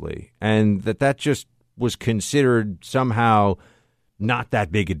Wellesley, and that just was considered somehow not that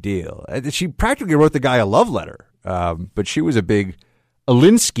big a deal. She practically wrote the guy a love letter, but she was a big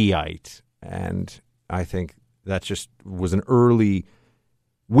Alinskyite, and I think that just was an early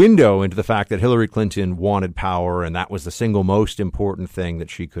window into the fact that Hillary Clinton wanted power, and that was the single most important thing that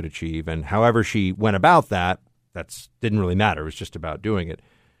she could achieve. And however she went about that, didn't really matter. It was just about doing it.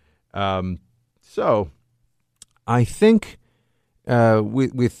 So I think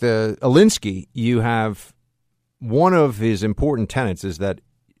with Alinsky, you have one of his important tenets is that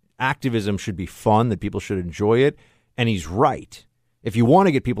activism should be fun, that people should enjoy it. And he's right. If you want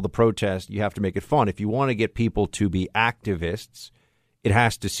to get people to protest, you have to make it fun. If you want to get people to be activists, it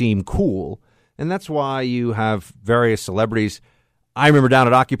has to seem cool. And that's why you have various celebrities. I remember down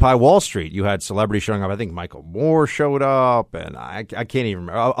at Occupy Wall Street, you had celebrities showing up. I think Michael Moore showed up, and I can't even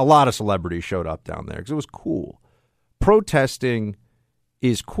remember. A lot of celebrities showed up down there because it was cool. Protesting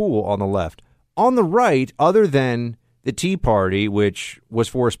is cool on the left. On the right, other than the Tea Party, which was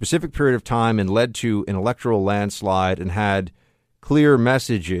for a specific period of time and led to an electoral landslide and had clear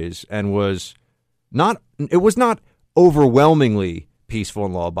messages and was not overwhelmingly peaceful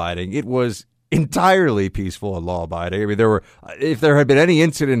and law-abiding. It was entirely peaceful and law-abiding. I mean, if there had been any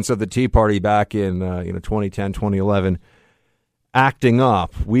incidents of the Tea Party back in 2010, 2011, acting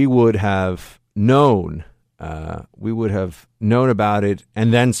up, we would have known. We would have known about it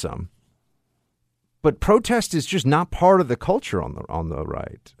and then some. But protest is just not part of the culture on the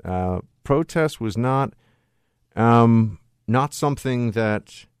right. Protest was not something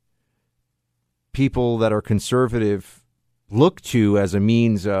that people that are conservative look to as a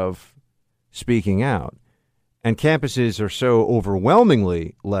means of speaking out. And campuses are so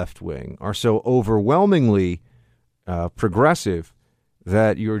overwhelmingly left-wing, are so overwhelmingly progressive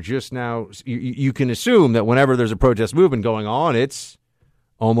that you're just now you can assume that whenever there's a protest movement going on, it's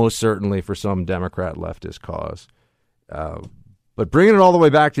almost certainly for some Democrat leftist cause. But bringing it all the way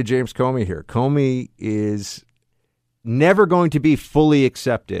back to James Comey here, Comey is never going to be fully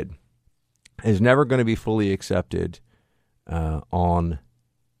accepted, on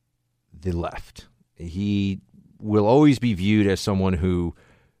the left. He will always be viewed as someone who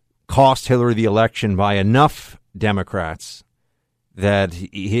cost Hillary the election by enough Democrats that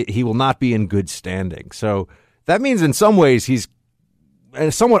he will not be in good standing. So that means in some ways he's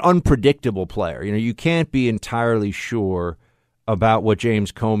a somewhat unpredictable player. You can't be entirely sure about what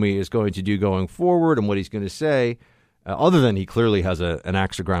James Comey is going to do going forward and what he's going to say, other than he clearly has an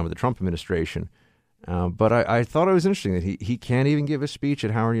axe to grind with the Trump administration. But I thought it was interesting that he can't even give a speech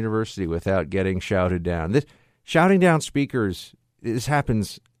at Howard University without getting shouted down. Shouting down speakers, this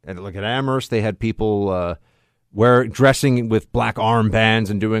happens. Look at Amherst, they had people dressing with black armbands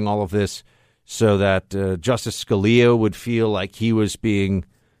and doing all of this so that Justice Scalia would feel like he was being,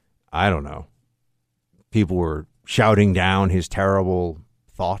 I don't know, people were shouting down his terrible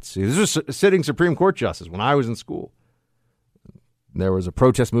thoughts. This was a sitting Supreme Court justice when I was in school. There was a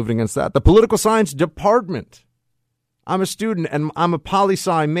protest movement against that. The political science department. I'm a student and I'm a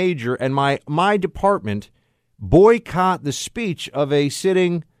poli-sci major, and my department boycott the speech of a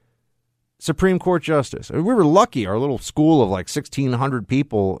sitting Supreme Court justice. I mean, we were lucky. Our little school of like 1,600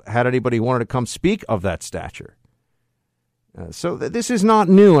 people had anybody who wanted to come speak of that stature. So this is not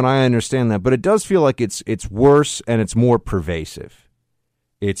new, and I understand that, but it does feel like it's worse and it's more pervasive.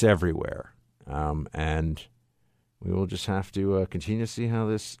 It's everywhere, and we will just have to continue to see how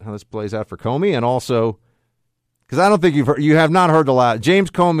this plays out for Comey, and also because I don't think you have not heard the last. James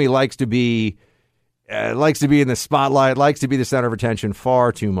Comey likes to be in the spotlight, likes to be the center of attention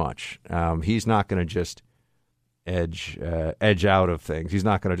far too much. He's not going to just edge out of things. He's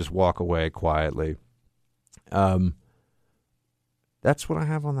not going to just walk away quietly. That's what I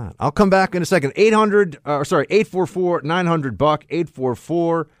have on that. I'll come back in a second. 844-900-BUCK,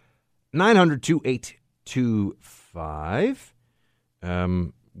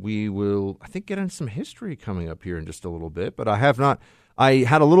 844-900-2825. We will, I think, get into some history coming up here in just a little bit, but I have not. I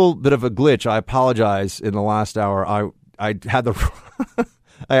had a little bit of a glitch. I apologize. In the last hour, I had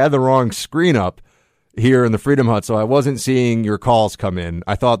the wrong screen up here in the Freedom Hut, so I wasn't seeing your calls come in.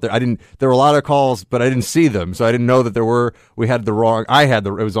 I thought that there were a lot of calls, but I didn't see them, so I didn't know that there were. It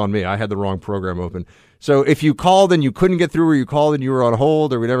was on me. I had the wrong program open. So if you called and you couldn't get through, or you called and you were on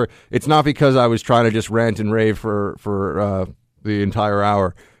hold or whatever, it's not because I was trying to just rant and rave for the entire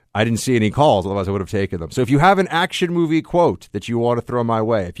hour. I didn't see any calls, otherwise I would have taken them. So if you have an action movie quote that you want to throw my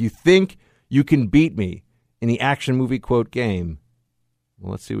way, if you think you can beat me in the action movie quote game,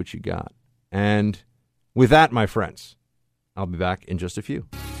 well, let's see what you got. And with that, my friends, I'll be back in just a few.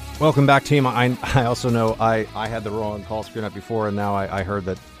 Welcome back, team. I also know I had the wrong call screen up before, and now I heard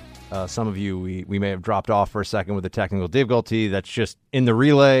that some of you, we may have dropped off for a second with the technical difficulty. That's just in the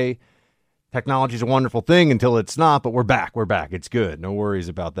relay. Technology is a wonderful thing until it's not, but we're back. It's good. No worries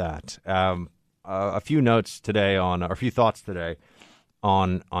about that. A few notes today a few thoughts today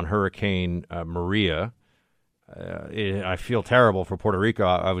on Hurricane Maria. I feel terrible for Puerto Rico.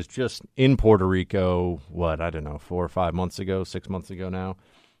 I was just in Puerto Rico, 4 or 5 months ago, 6 months ago now.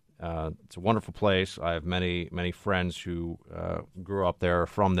 It's a wonderful place. I have many, many friends who grew up there,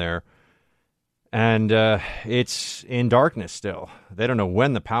 from there. And it's in darkness still. They don't know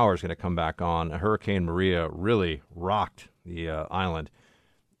when the power is going to come back on. Hurricane Maria really rocked the island.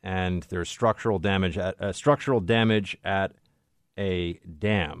 And there's structural damage at a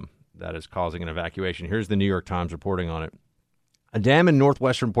dam that is causing an evacuation. Here's the New York Times reporting on it. A dam in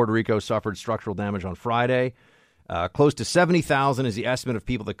northwestern Puerto Rico suffered structural damage on Friday. Close to 70,000 is the estimate of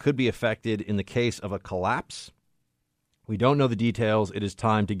people that could be affected in the case of a collapse. We don't know the details. It is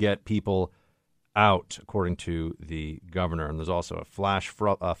time to get people out, according to the governor. And there's also a flash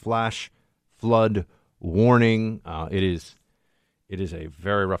flood warning. It is a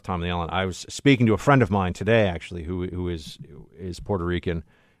very rough time on the island. I was speaking to a friend of mine today, actually, who is Puerto Rican.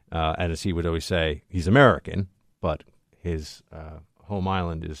 And as he would always say, he's American, but his home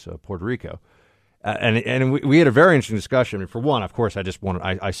island is Puerto Rico. And we had a very interesting discussion. I mean, for one, of course,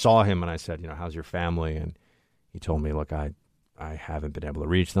 I saw him and I said, how's your family? And he told me, look, I haven't been able to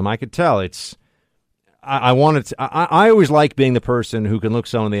reach them. I could tell I always like being the person who can look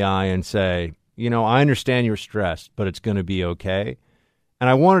someone in the eye and say, I understand you're stressed, but it's going to be okay. And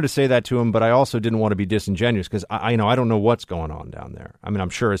I wanted to say that to him, but I also didn't want to be disingenuous because I don't know what's going on down there. I mean, I'm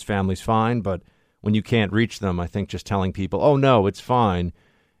sure his family's fine, but when you can't reach them, I think just telling people, oh, no, it's fine,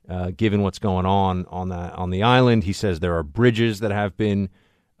 given what's going on the island. He says there are bridges that have been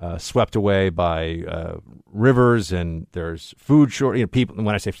swept away by rivers, and there's food shortage. People.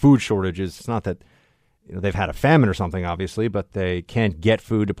 When I say food shortages, it's not that they've had a famine or something, obviously, but they can't get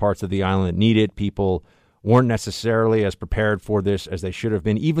food to parts of the island that need it. People weren't necessarily as prepared for this as they should have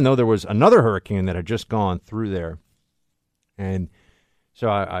been, even though there was another hurricane that had just gone through there. And so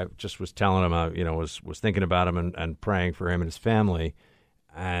I just was telling him, was thinking about him and praying for him and his family.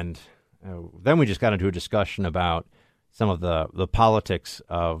 And then we just got into a discussion about some of the politics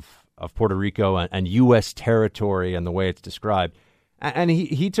of Puerto Rico and U.S. territory and the way it's described. And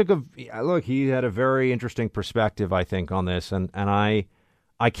he had a very interesting perspective, I think, on this. And I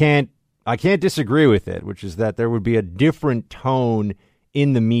can't disagree with it, which is that there would be a different tone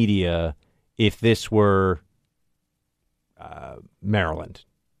in the media if this were Maryland.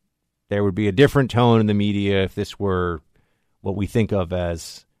 There would be a different tone in the media if this were what we think of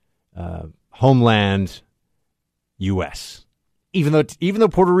as homeland U.S. Even though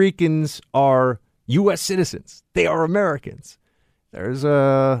Puerto Ricans are U.S. citizens, they are Americans. There's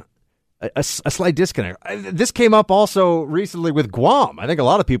a slight disconnect. This came up also recently with Guam. I think a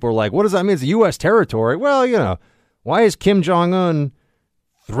lot of people are like, what does that mean? It's a U.S. territory. Well, why is Kim Jong-un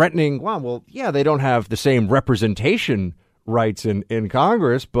threatening Guam? Well, yeah, they don't have the same representation rights in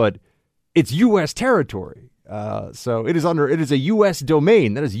Congress, but it's U.S. territory. So it is a U.S.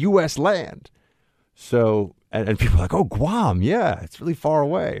 domain. That is U.S. land. So, and people are like, oh, Guam, yeah, it's really far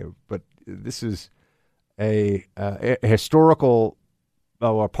away. But this is a historical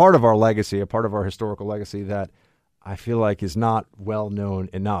a part of our legacy, a part of our historical legacy that I feel like is not well known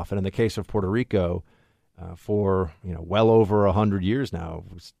enough. And in the case of Puerto Rico, for well over 100 years now,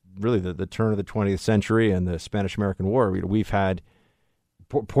 it was really the turn of the 20th century and the Spanish-American War. We've had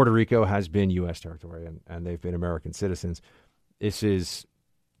Puerto Rico has been U.S. territory, and they've been American citizens. This is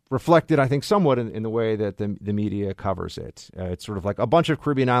reflected, I think, somewhat in the way that the media covers it. It's sort of like a bunch of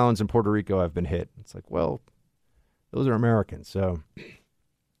Caribbean islands and Puerto Rico have been hit. It's like, well, those are Americans, so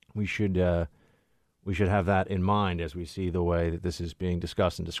we should have that in mind as we see the way that this is being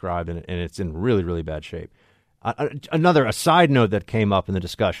discussed and described, and it's in really, really bad shape. A side note that came up in the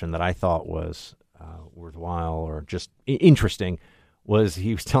discussion that I thought was worthwhile or just interesting was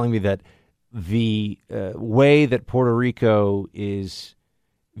he was telling me that the way that Puerto Rico is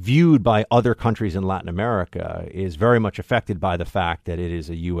viewed by other countries in Latin America is very much affected by the fact that it is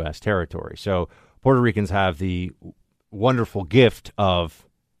a U.S. territory. So Puerto Ricans have the wonderful gift of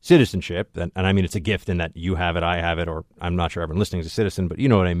citizenship, and I mean it's a gift in that you have it, I have it, or I'm not sure everyone listening is a citizen, but you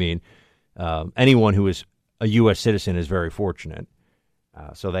know what I mean. Anyone who is a U.S. citizen is very fortunate.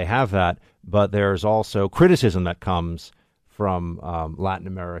 So they have that, but there's also criticism that comes from Latin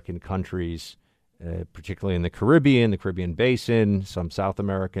American countries, particularly in the Caribbean Basin, some South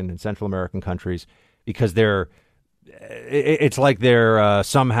American and Central American countries, because it's like they're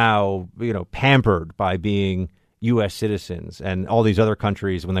somehow pampered by being U.S. citizens, and all these other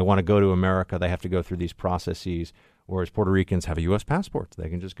countries, when they want to go to America, they have to go through these processes, whereas Puerto Ricans have a U.S. passport. So they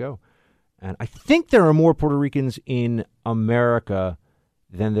can just go. And I think there are more Puerto Ricans in America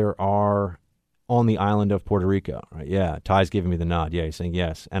than there are on the island of Puerto Rico. Right? Yeah, Ty's giving me the nod. Yeah, he's saying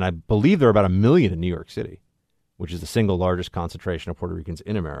yes. And I believe there are about 1 million in New York City, which is the single largest concentration of Puerto Ricans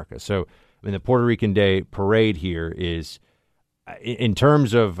in America. So, I mean, the Puerto Rican Day parade here is, in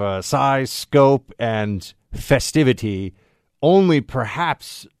terms of size, scope, and festivity, only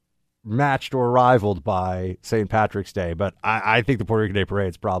perhaps matched or rivaled by St. Patrick's Day. But I think the Puerto Rican Day parade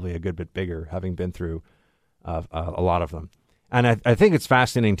is probably a good bit bigger, having been through a lot of them. And I think it's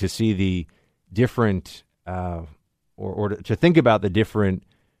fascinating to see the different, or to think about the different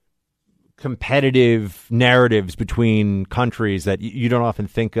competitive narratives between countries that you don't often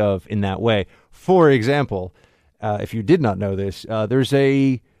think of in that way. For example, if you did not know this, there's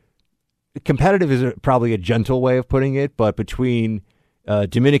competitive is probably a gentle way of putting it, but between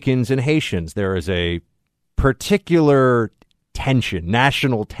Dominicans and Haitians, there is a particular tension,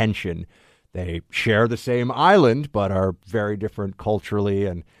 national tension. They share the same island, but are very different culturally,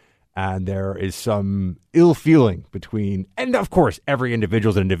 and there is some ill feeling between, and of course, every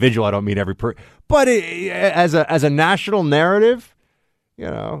individual is an individual. I don't mean every but as a national narrative,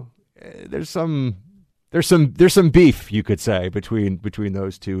 there's some beef, you could say, between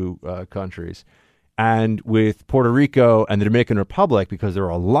those two countries. And with Puerto Rico and the Dominican Republic, because there are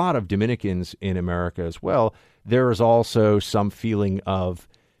a lot of Dominicans in America as well, there is also some feeling of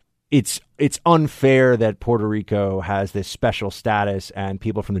it's unfair that Puerto Rico has this special status, and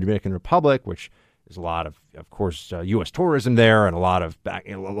people from the Dominican Republic, which there's a lot of course, U.S. tourism there, and a lot of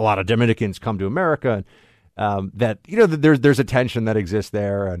Dominicans come to America. That there's a tension that exists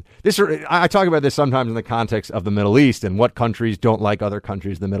there, and I talk about this sometimes in the context of the Middle East and what countries don't like other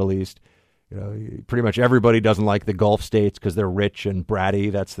countries in the Middle East. Pretty much everybody doesn't like the Gulf states because they're rich and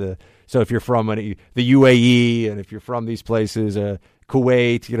bratty. So if you're from the UAE, and if you're from these places,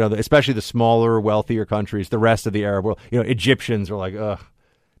 Kuwait, especially the smaller, wealthier countries, the rest of the Arab world, Egyptians are like, ugh.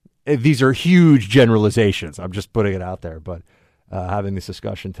 These are huge generalizations. I'm just putting it out there, but having this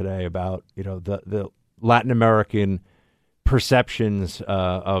discussion today about the Latin American perceptions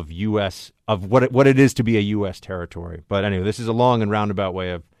of U.S. of what it is to be a U.S. territory. But anyway, this is a long and roundabout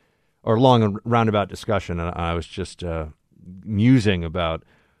discussion, and I was just musing about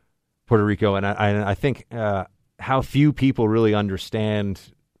Puerto Rico, and I think how few people really understand,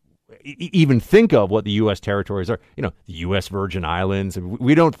 even think of what the U.S. territories are. The U.S. Virgin Islands.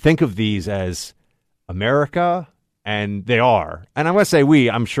 We don't think of these as America, and they are. And I must say,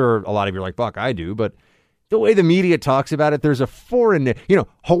 I'm sure a lot of you are like, Buck, I do, but the way the media talks about it, there's a foreign,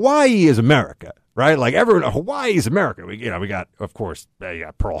 Hawaii is America, right? Like Hawaii is America. We got, of course, you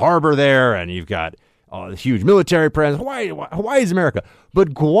got Pearl Harbor there, and you've got the huge military presence. Hawaii is America.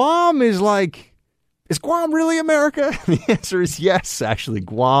 But Guam is like, is Guam really America? The answer is yes, actually.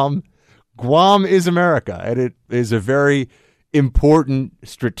 Guam is America, and it is a very important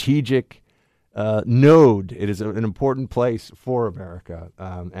strategic node. It is an important place for America,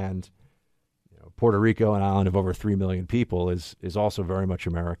 and Puerto Rico, an island of over 3 million people, is also very much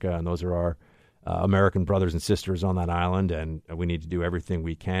America, and those are our American brothers and sisters on that island, and we need to do everything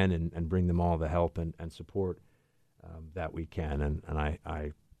we can and bring them all the help and support that we can, and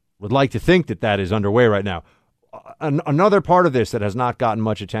I would like to think that is underway right now. Another part of this that has not gotten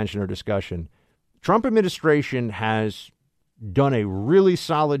much attention or discussion, Trump administration has done a really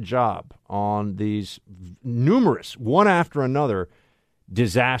solid job on these numerous, one after another,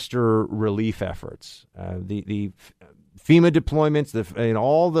 disaster relief efforts. The FEMA deployments,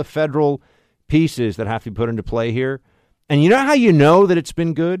 all the federal pieces that have to be put into play here. And you know how you know that it's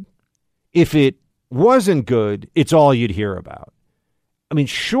been good? If it wasn't good, it's all you'd hear about. I mean,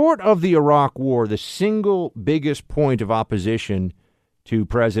 short of the Iraq War, the single biggest point of opposition to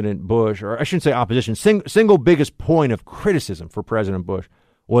President Bush, or I shouldn't say opposition, single biggest point of criticism for President Bush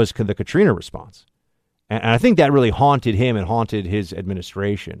was the Katrina response. And I think that really haunted him and haunted his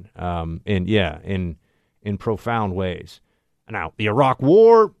administration in profound ways. Now, the Iraq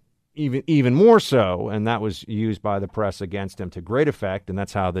War, even more so, and that was used by the press against him to great effect, and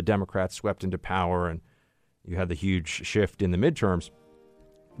that's how the Democrats swept into power, and you had the huge shift in the midterms.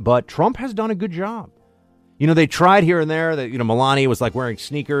 But Trump has done a good job. They tried here and there that, Melania was like wearing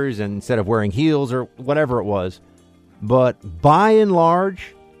sneakers instead of wearing heels or whatever it was. But by and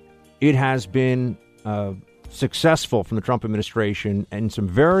large, it has been successful from the Trump administration in some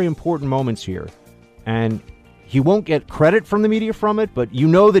very important moments here. And he won't get credit from the media from it, but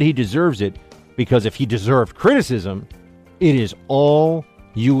that he deserves it, because if he deserved criticism, it is all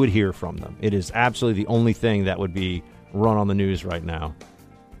you would hear from them. It is absolutely the only thing that would be run on the news right now.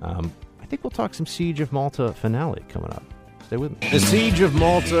 I think we'll talk some Siege of Malta finale coming up. Stay with me. The Siege of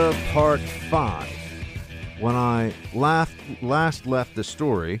Malta Part 5. When I last left the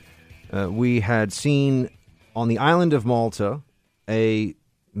story, we had seen on the island of Malta a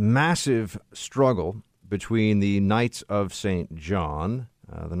massive struggle between the Knights of St. John,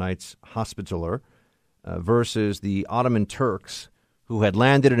 the Knights Hospitaller, versus the Ottoman Turks, who had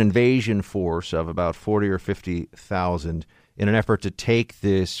landed an invasion force of about 40 or 50,000 in an effort to take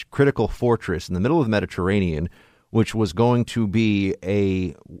this critical fortress in the middle of the Mediterranean, which was going to be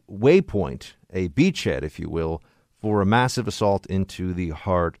a waypoint, a beachhead, if you will, for a massive assault into the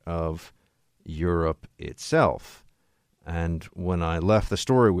heart of Europe itself. And when I left the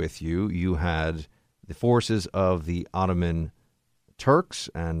story with you, you had the forces of the Ottoman Turks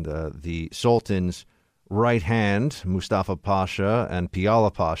and the Sultan's right hand, Mustafa Pasha, and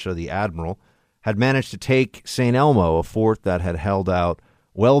Piyala Pasha, the admiral, had managed to take St. Elmo, a fort that had held out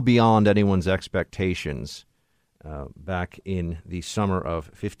well beyond anyone's expectations back in the summer of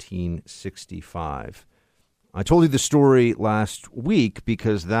 1565. I told you the story last week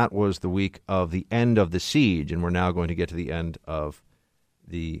because that was the week of the end of the siege, and we're now going to get to the end of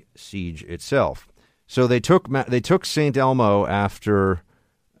the siege itself. So they took St. Elmo after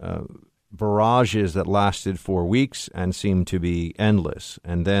barrages that lasted for weeks and seemed to be endless.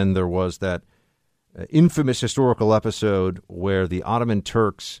 And then there was that infamous historical episode where the Ottoman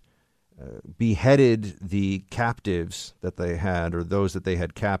Turks beheaded the captives that they had, or those that they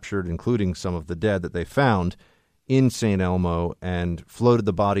had captured, including some of the dead that they found in St. Elmo, and floated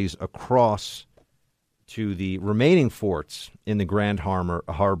the bodies across to the remaining forts in the Grand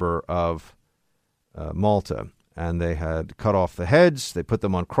Harbor of Malta. And they had cut off the heads, they put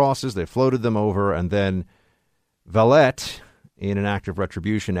them on crosses, they floated them over, and then Valet, in an act of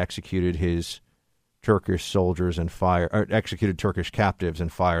retribution, executed his Turkish soldiers and executed Turkish captives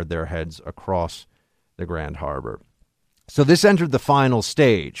and fired their heads across the Grand Harbor. So this entered the final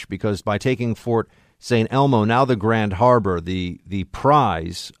stage, because by taking Fort St. Elmo, now the Grand Harbor, the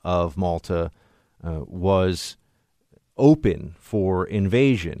prize of Malta, was open for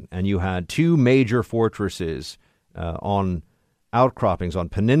invasion, and you had two major fortresses on outcroppings, on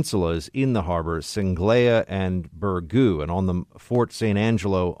peninsulas in the harbor, Singlea and Birgu, and on the Fort St.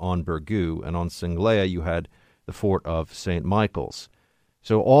 Angelo on Birgu, and on Singlea you had the Fort of St. Michael's.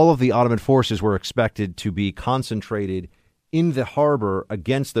 So all of the Ottoman forces were expected to be concentrated in the harbor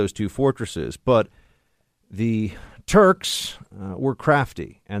against those two fortresses, but the Turks were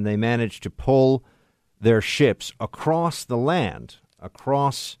crafty, and they managed to pull their ships across the land,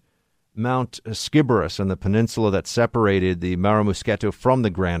 across Mount Skiborus and the peninsula that separated the Mare Muschetto from the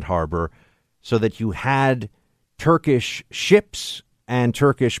Grand Harbor, so that you had Turkish ships and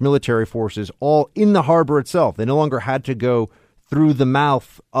Turkish military forces all in the harbor itself. They no longer had to go through the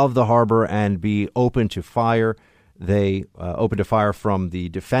mouth of the harbor and be open to fire. They opened to fire from the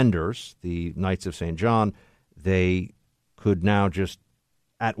defenders, the Knights of St. John. They could now just,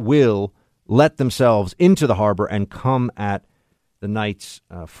 at will, let themselves into the harbor and come at the Knights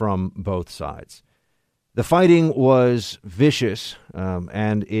from both sides. The fighting was vicious,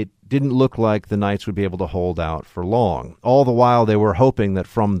 and it didn't look like the Knights would be able to hold out for long. All the while, they were hoping that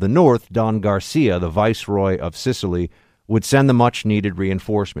from the north, Don Garcia, the viceroy of Sicily, would send the much-needed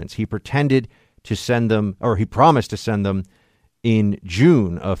reinforcements. He pretended to send them, or he promised to send them in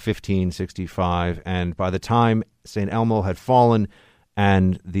June of 1565, and by the time St. Elmo had fallen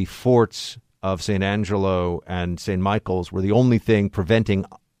and the forts of St. Angelo and St. Michael's were the only thing preventing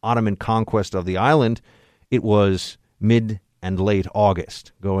Ottoman conquest of the island, it was mid and late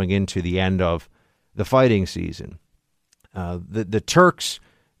August, going into the end of the fighting season. The Turks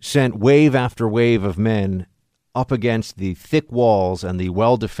sent wave after wave of men up against the thick walls and the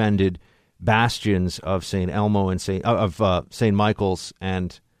well-defended bastions of St. Elmo and St. Michael's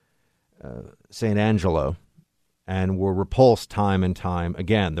and St. Angelo, and were repulsed time and time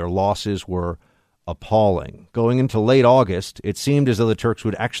again. Their losses were appalling. Going into late August, it seemed as though the Turks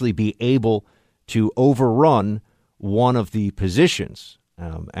would actually be able to overrun one of the positions.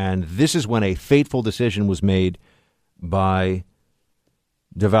 And this is when a fateful decision was made by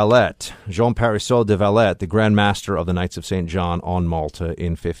de Valette, Jean Parisot de Valette, the Grand Master of the Knights of St. John on Malta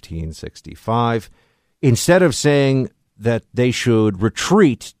in 1565. Instead of saying that they should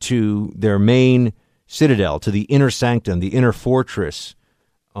retreat to their main citadel, to the inner sanctum, the inner fortress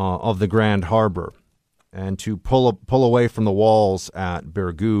of the Grand Harbor, and to pull away from the walls at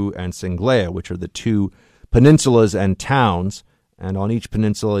Birgu and Singlea, which are the two peninsulas and towns, and on each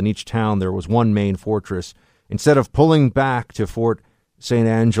peninsula and each town there was one main fortress. Instead of pulling back to Fort St.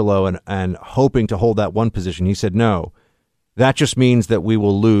 Angelo and hoping to hold that one position, he said, no, that just means that we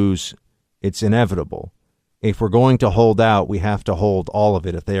will lose. It's inevitable. If we're going to hold out, we have to hold all of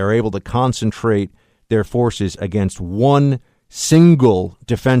it. If they are able to concentrate their forces against one single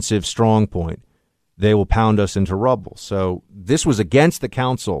defensive strong point, they will pound us into rubble. So this was against the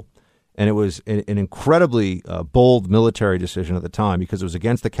council, and it was an incredibly bold military decision at the time because it was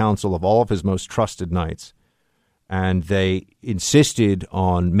against the council of all of his most trusted knights. And they insisted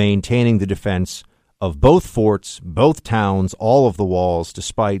on maintaining the defense of both forts, both towns, all of the walls,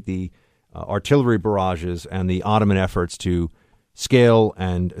 despite the artillery barrages and the Ottoman efforts to scale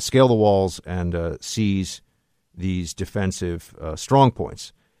the walls and seize these defensive strong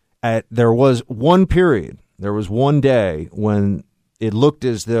points. There was one day when it looked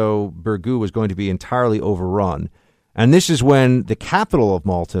as though Birgu was going to be entirely overrun. And this is when the capital of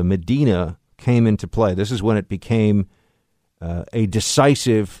Malta, Medina, came into play. This is when it became a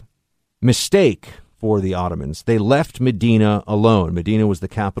decisive mistake for the Ottomans. They left Medina alone. Medina was the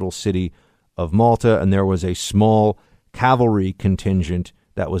capital city of Malta, and there was a small cavalry contingent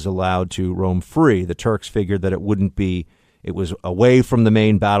that was allowed to roam free. The Turks figured that it was away from the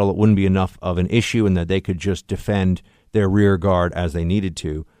main battle, it wouldn't be enough of an issue, and that they could just defend their rear guard as they needed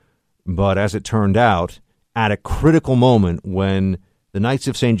to. But as it turned out, at a critical moment when the Knights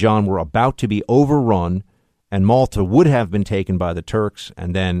of St. John were about to be overrun, and Malta would have been taken by the Turks,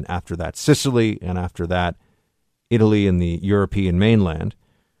 and then after that Sicily, and after that Italy and the European mainland,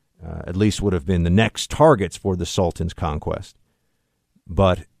 at least would have been the next targets for the Sultan's conquest.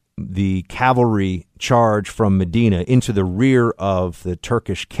 But the cavalry charge from Medina into the rear of the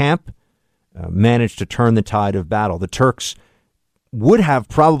Turkish camp managed to turn the tide of battle. The Turks would have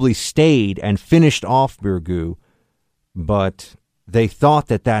probably stayed and finished off Birgu, but they thought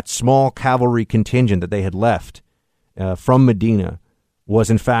that small cavalry contingent that they had left from Medina was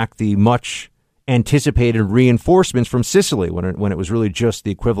in fact the much anticipated reinforcements from Sicily when it was really just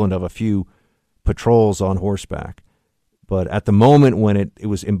the equivalent of a few patrols on horseback. But at the moment when it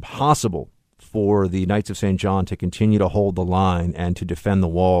was impossible for the Knights of St. John to continue to hold the line and to defend the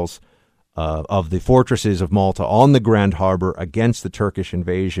walls of the fortresses of Malta on the Grand Harbor against the Turkish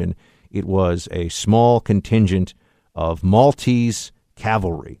invasion, it was a small contingent of Maltese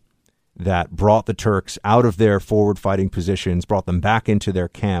cavalry that brought the Turks out of their forward fighting positions, brought them back into their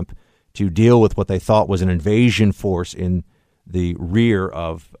camp to deal with what they thought was an invasion force in the rear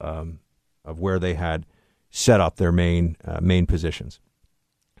of where they had set up their main positions.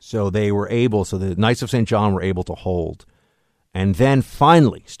 So the Knights of St. John were able to hold. And then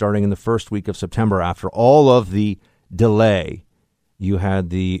finally, starting in the first week of September, after all of the delay, you had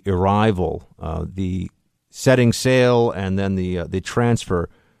the arrival, the setting sail, and then the transfer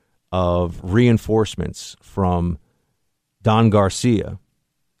of reinforcements from Don Garcia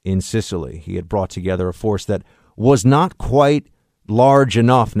in Sicily. He had brought together a force that was not quite large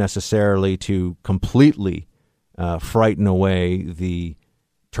enough necessarily to completely frighten away the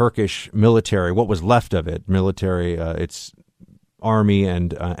Turkish military, what was left of it, military, its army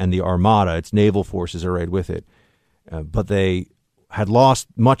and the armada, its naval forces arrayed with it. But they had lost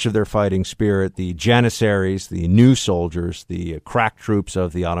much of their fighting spirit. The Janissaries, the new soldiers, the crack troops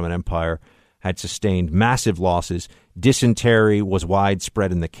of the Ottoman Empire had sustained massive losses. Dysentery was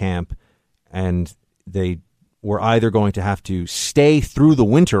widespread in the camp, and they were either going to have to stay through the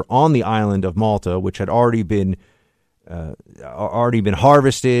winter on the island of Malta, which had already been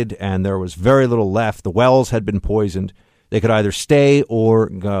harvested, and there was very little left. The wells had been poisoned. They could either stay or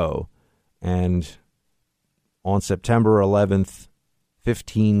go. And on September 11th,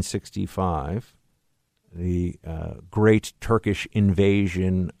 1565, the great Turkish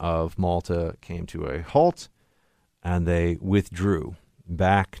invasion of Malta came to a halt, and they withdrew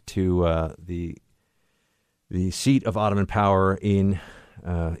back to the seat of Ottoman power in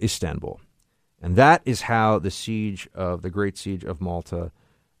Istanbul. And that is how the Great Siege of Malta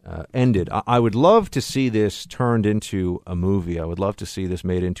ended. I would love to see this turned into a movie. I would love to see this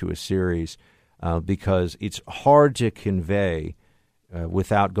made into a series because it's hard to convey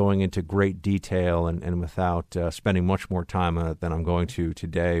without going into great detail and without spending much more time on it than I'm going to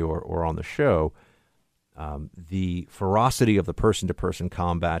today or on the show. The ferocity of the person-to-person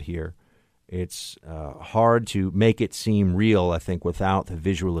combat here, it's hard to make it seem real, I think, without the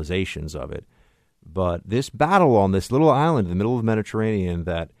visualizations of it. But this battle on this little island in the middle of the Mediterranean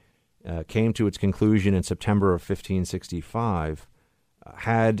that came to its conclusion in September of 1565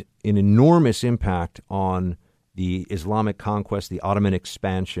 had an enormous impact on the Islamic conquest, the Ottoman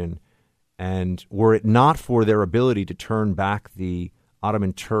expansion, and were it not for their ability to turn back the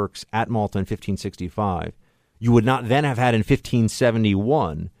Ottoman Turks at Malta in 1565, you would not then have had in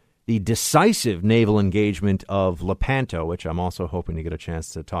 1571 the decisive naval engagement of Lepanto, which I'm also hoping to get a chance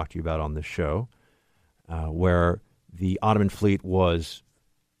to talk to you about on this show, where the Ottoman fleet was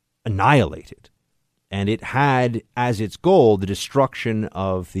annihilated And it had as its goal the destruction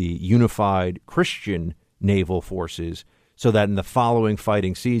of the unified Christian naval forces so that in the following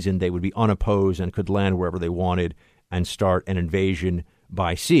fighting season they would be unopposed and could land wherever they wanted and start an invasion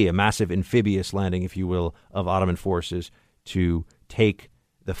by sea, a massive amphibious landing, if you will, of Ottoman forces to take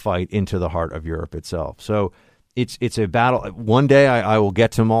the fight into the heart of Europe itself. So it's a battle. One day I will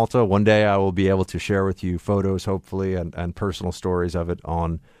get to Malta. One day I will be able to share with you photos, hopefully, and personal stories of it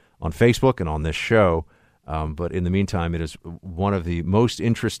on Facebook and on this show. But in the meantime, it is one of the most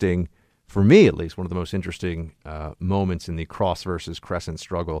interesting, for me at least, one of the most interesting moments in the cross versus crescent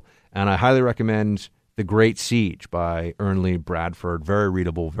struggle. And I highly recommend The Great Siege by Ernle Bradford. Very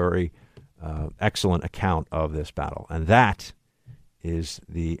readable, very excellent account of this battle. And that is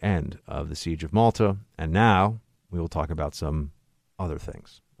the end of the Siege of Malta. And now we will talk about some other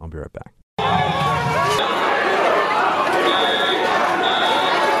things. I'll be right back.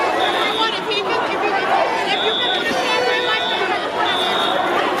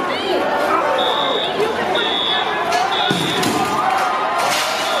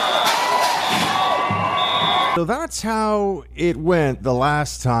 So that's how it went the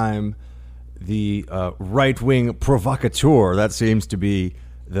last time the right-wing provocateur, that seems to be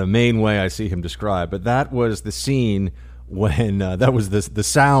the main way I see him described, but that was the scene when, that was the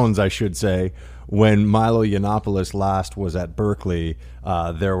sounds, I should say, when Milo Yiannopoulos last was at Berkeley.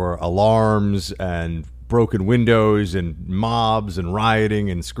 There were alarms and broken windows and mobs and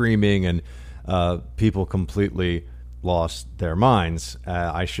rioting and screaming, and people completely lost their minds.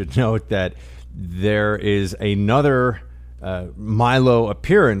 I should note that there is another Milo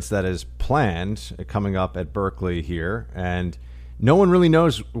appearance that is planned coming up at Berkeley here, and no one really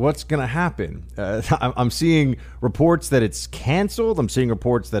knows what's going to happen. I'm seeing reports that it's canceled. I'm seeing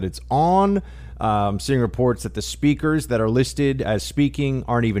reports that it's on. I'm seeing reports that the speakers that are listed as speaking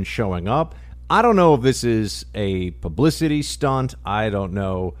aren't even showing up. I don't know if this is a publicity stunt. I don't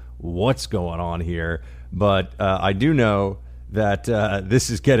know what's going on here, but I do know that this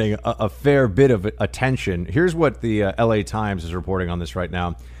is getting a fair bit of attention. Here's what the LA Times is reporting on this right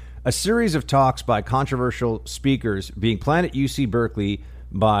now. A series of talks by controversial speakers being planned at UC Berkeley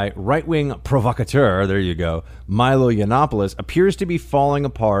by right-wing provocateur, there you go, Milo Yiannopoulos, appears to be falling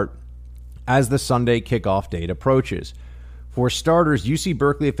apart as the Sunday kickoff date approaches. For starters, UC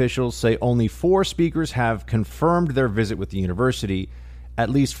Berkeley officials say only 4 speakers have confirmed their visit with the university.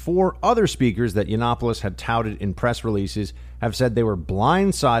 At least 4 other speakers that Yiannopoulos had touted in press releases have said they were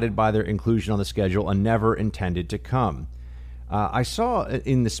blindsided by their inclusion on the schedule and never intended to come. I saw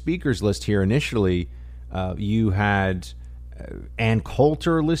in the speakers list here initially, you had Ann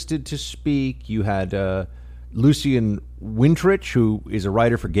Coulter listed to speak. You had Lucian Wintrich, who is a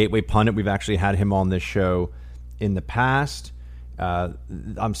writer for Gateway Pundit. We've actually had him on this show in the past.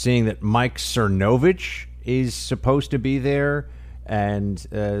 I'm seeing that Mike Cernovich is supposed to be there. And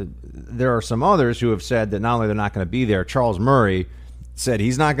there are some others who have said that not only they're not going to be there, Charles Murray said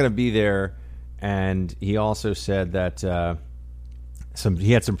he's not going to be there. And he also said that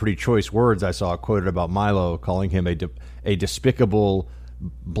he had some pretty choice words I saw quoted about Milo, calling him a despicable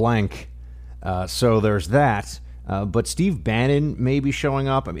blank. So there's that. But Steve Bannon may be showing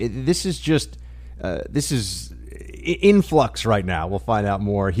up. I mean, this is just this is in flux right now. We'll find out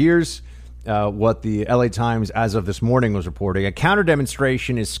more. Here's what the LA Times, as of this morning, was reporting. A counter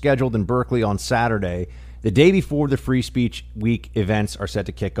demonstration is scheduled in Berkeley on Saturday, the day before the Free Speech Week events are set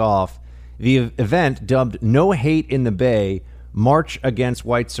to kick off. The event, dubbed No Hate in the Bay, March Against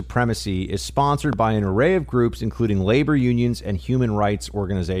White Supremacy, is sponsored by an array of groups, including labor unions and human rights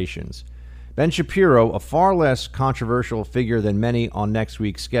organizations. Ben Shapiro, a far less controversial figure than many on next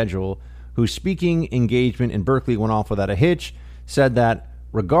week's schedule, whose speaking engagement in Berkeley went off without a hitch, said that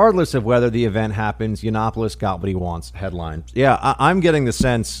regardless of whether the event happens, Yiannopoulos got what he wants. Headlines. Yeah, I'm getting the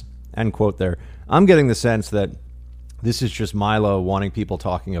sense, end quote there, I'm getting the sense that this is just Milo wanting people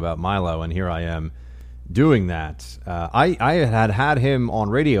talking about Milo, and here I am doing that. I had him on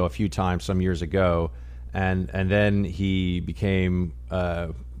radio a few times some years ago, and then he became,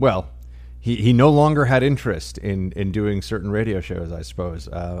 he no longer had interest in doing certain radio shows, I suppose.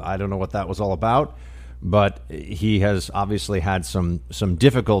 I don't know what that was all about. But he has obviously had some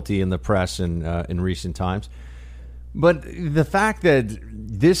difficulty in the press in recent times. But the fact that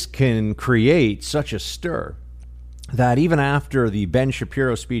this can create such a stir, that even after the Ben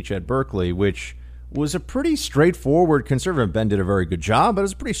Shapiro speech at Berkeley, which was a pretty straightforward conservative, Ben did a very good job, but it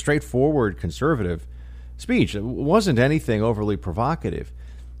was a pretty straightforward conservative speech. It wasn't anything overly provocative.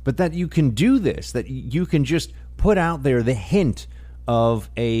 But that you can do this, that you can just put out there the hint of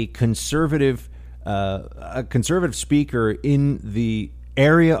a conservative speaker in the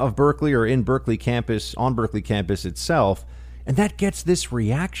area of Berkeley or in Berkeley campus, on Berkeley campus itself, and that gets this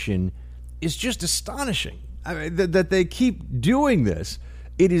reaction is just astonishing. I mean, that they keep doing this.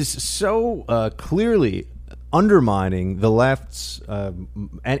 It is so clearly undermining the left's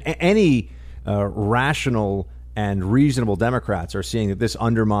any rational and reasonable Democrats are seeing that this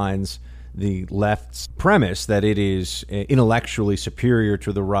undermines the left's premise that it is intellectually superior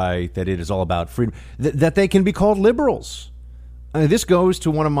to the right, that it is all about freedom, that they can be called liberals. I mean, this goes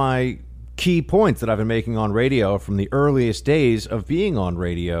to one of my key points that I've been making on radio from the earliest days of being on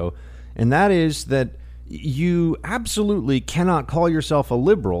radio, and that is that you absolutely cannot call yourself a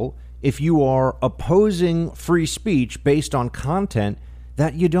liberal if you are opposing free speech based on content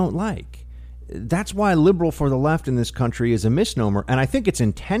that you don't like. That's why liberal for the left in this country is a misnomer, and I think it's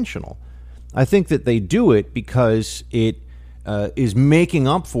intentional. I think that they do it because it is making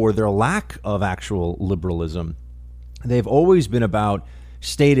up for their lack of actual liberalism. They've always been about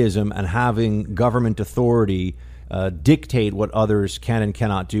statism and having government authority dictate what others can and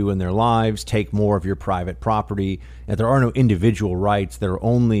cannot do in their lives, take more of your private property. And there are no individual rights. There are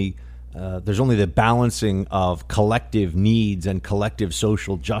only there's only the balancing of collective needs and collective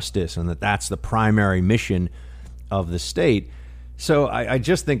social justice, and that's the primary mission of the state. So I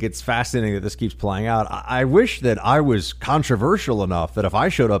just think it's fascinating that this keeps playing out. I wish that I was controversial enough that if I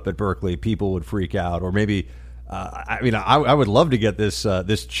showed up at Berkeley, people would freak out, or maybe I would love to get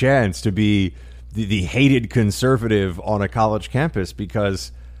this chance to be the hated conservative on a college campus,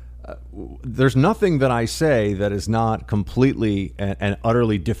 because there's nothing that I say that is not completely and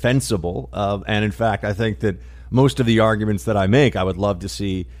utterly defensible. And in fact, I think that most of the arguments that I make, I would love to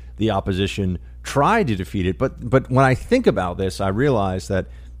see the opposition try to defeat it. But when I think about this, I realize that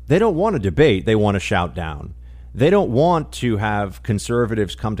they don't want to debate. They want to shout down. They don't want to have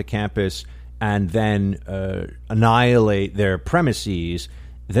conservatives come to campus and then annihilate their premises.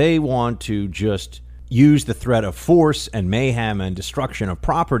 They want to just use the threat of force and mayhem and destruction of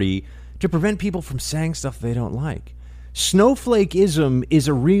property to prevent people from saying stuff they don't like. Snowflakeism is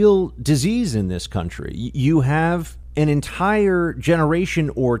a real disease in this country. You have an entire generation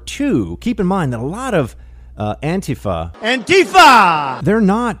or two. Keep in mind that a lot of Antifa, they're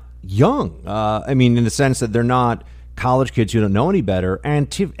not young. I mean, in the sense that they're not college kids who don't know any better.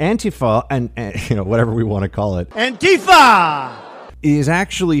 Antifa, and whatever we want to call it, Antifa is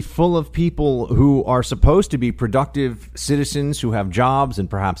actually full of people who are supposed to be productive citizens who have jobs and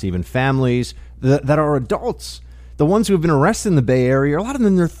perhaps even families that are adults. The ones who have been arrested in the Bay Area, a lot of them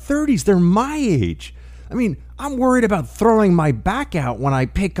in their 30s, they're my age. I mean, I'm worried about throwing my back out when I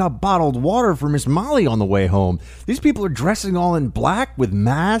pick up bottled water for Miss Molly on the way home. These people are dressing all in black with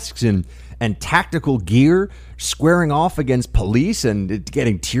masks and tactical gear, squaring off against police and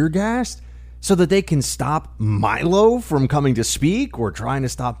getting tear gassed so that they can stop Milo from coming to speak or trying to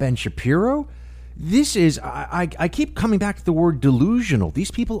stop Ben Shapiro. This is, I keep coming back to the word delusional.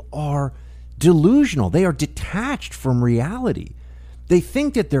 These people are delusional. They are detached from reality. They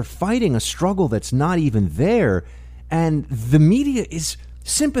think that they're fighting a struggle that's not even there, and the media is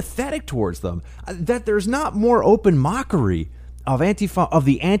sympathetic towards them. That there's not more open mockery of Antifa, of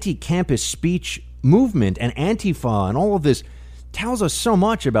the anti-campus speech movement and Antifa and all of this tells us so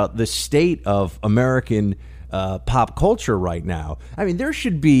much about the state of American pop culture right now. I mean, there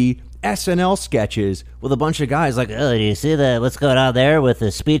should be SNL sketches with a bunch of guys like, oh, do you see what's going on there with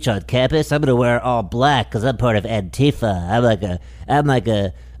the speech on campus? I'm going to wear all black because I'm part of Antifa. I'm like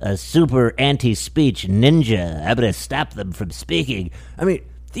a super anti-speech ninja. I'm going to stop them from speaking. I mean,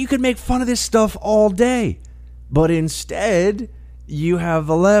 you could make fun of this stuff all day, but instead you have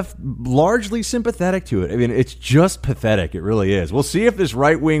the left largely sympathetic to it. I mean, it's just pathetic. It really is. We'll see if this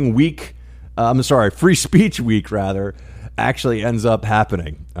right-wing free speech week, rather, actually ends up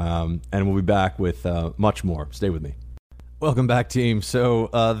happening. And we'll be back with much more. Stay with me. Welcome back, team. So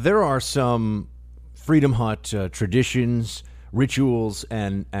there are some Freedom Hut traditions, rituals,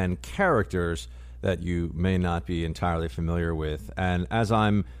 and characters that you may not be entirely familiar with. And as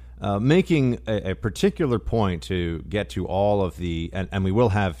I'm making a particular point to get to all of the, and we will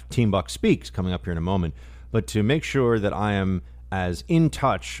have Team Buck Speaks coming up here in a moment, but to make sure that I am as in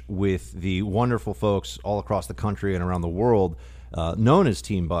touch with the wonderful folks all across the country and around the world known as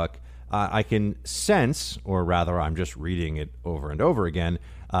Team Buck, I can sense, or rather I'm just reading it over and over again,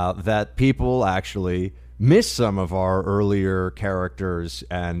 that people actually miss some of our earlier characters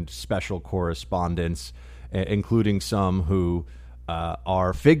and special correspondents, including some who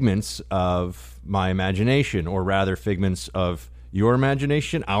are figments of my imagination, or rather figments of your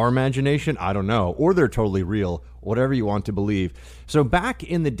imagination, our imagination, I don't know, or they're totally real, whatever you want to believe. So back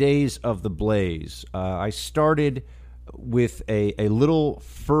in the days of the Blaze, I started with a little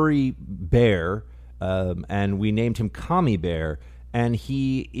furry bear, and we named him Commie Bear. And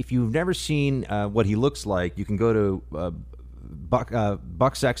if you've never seen what he looks like, you can go to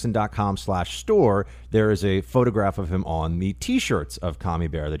bucksexton.com/store. There is a photograph of him on the T-shirts of Commie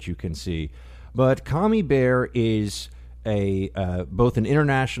Bear that you can see. But Commie Bear is both an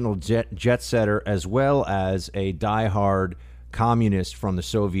international jet setter as well as a diehard communist from the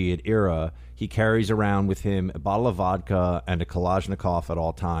Soviet era. He carries around with him a bottle of vodka and a Kalashnikov at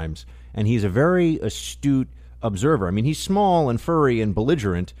all times, and he's a very astute observer. I mean, he's small and furry and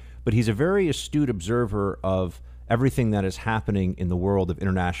belligerent, but he's a very astute observer of everything that is happening in the world of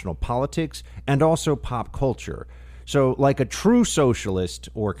international politics and also pop culture. So, like a true socialist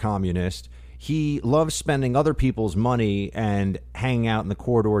or communist, he loves spending other people's money and hanging out in the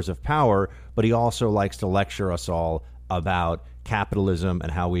corridors of power, but he also likes to lecture us all about capitalism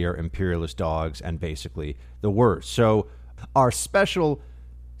and how we are imperialist dogs and basically the worst. So our special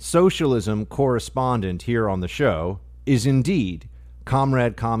socialism correspondent here on the show is indeed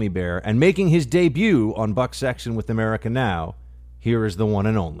Comrade Commie Bear, and making his debut on Buck Sexton with America Now, here is the one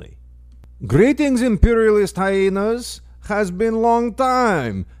and only. Greetings, imperialist hyenas. Has been long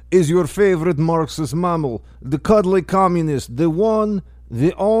time. Is your favorite Marxist mammal, the cuddly communist, the one,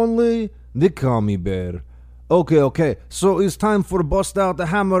 the only, the Commie Bear. Okay, so it's time for bust out the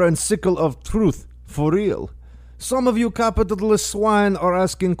hammer and sickle of truth, for real. Some of you capitalist swine are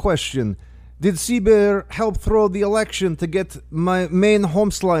asking question. Did C-Bear help throw the election to get my main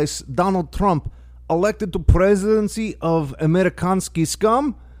home slice, Donald Trump, elected to presidency of Amerikansky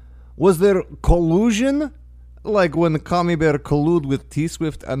scum? Was there collusion? Like when Commie Bear collude with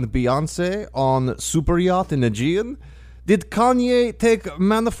T-Swift and Beyonce on Super Yacht in Aegean? Did Kanye take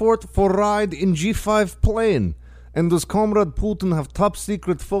Manafort for ride in G5 plane? And does Comrade Putin have top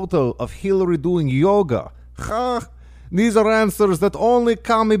secret photo of Hillary doing yoga? Ha! These are answers that only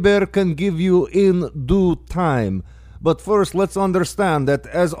Commie Bear can give you in due time. But first, let's understand that,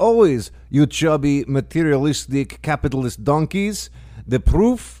 as always, you chubby, materialistic, capitalist donkeys, the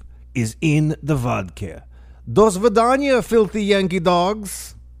proof is in the vodka. Dos Vidania, filthy Yankee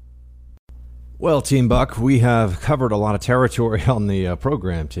dogs. Well, Team Buck, we have covered a lot of territory on the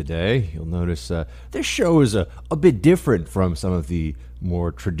program today. You'll notice this show is a bit different from some of the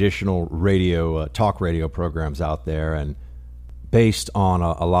more traditional radio, talk radio programs out there, and based on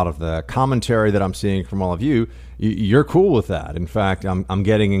a lot of the commentary that I'm seeing from all of you, you're cool with that. In fact, I'm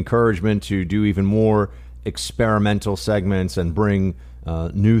getting encouragement to do even more experimental segments and bring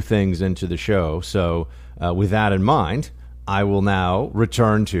new things into the show. So with that in mind, I will now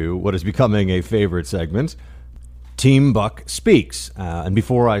return to what is becoming a favorite segment, Team Buck Speaks. And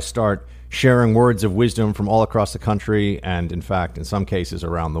before I start sharing words of wisdom from all across the country and, in fact, in some cases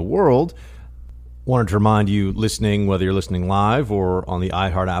around the world, wanted to remind you listening, whether you're listening live or on the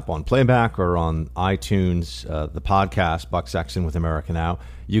iHeart app on playback or on iTunes, the podcast, Buck Sexton with America Now,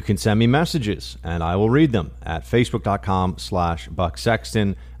 you can send me messages and I will read them at facebook.com/Buck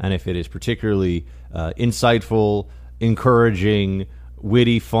Sexton. And if it is particularly insightful, encouraging,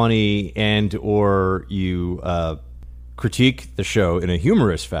 witty, funny, and or you critique the show in a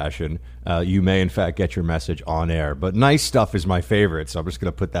humorous fashion, you may in fact get your message on air. But nice stuff is my favorite, so I'm just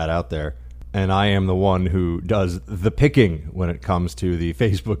going to put that out there. And I am the one who does the picking when it comes to the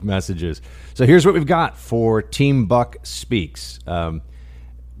Facebook messages. So here's what we've got for Team Buck Speaks.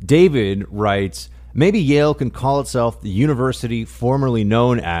 David writes, maybe Yale can call itself the university formerly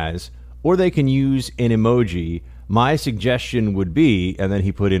known as, or they can use an emoji. My suggestion would be, and then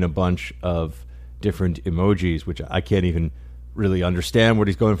he put in a bunch of different emojis, which I can't even really understand what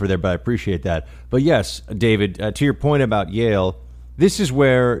he's going for there, but I appreciate that. But yes, David, to your point about Yale, this is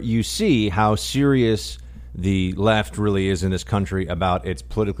where you see how serious the left really is in this country about its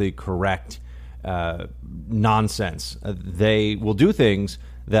politically correct nonsense. They will do things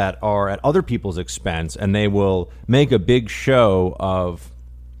that are at other people's expense, and they will make a big show of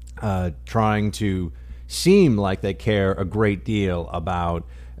trying to seem like they care a great deal about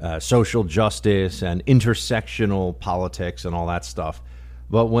social justice and intersectional politics and all that stuff.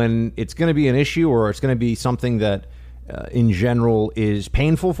 But when it's going to be an issue or it's going to be something that in general is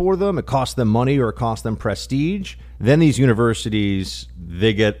painful for them, it costs them money or it costs them prestige, then these universities,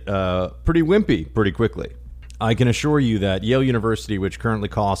 they get pretty wimpy pretty quickly. I can assure you that Yale University, which currently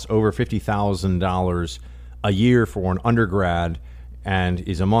costs over $50,000 a year for an undergrad and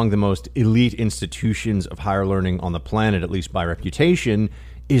is among the most elite institutions of higher learning on the planet, at least by reputation,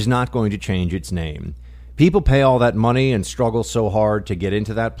 is not going to change its name. People pay all that money and struggle so hard to get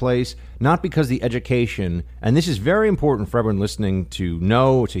into that place, not because the education, and this is very important for everyone listening to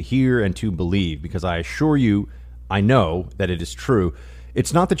know, to hear, and to believe, because I assure you, I know that it is true.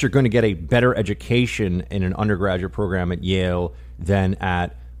 It's not that you're going to get a better education in an undergraduate program at Yale than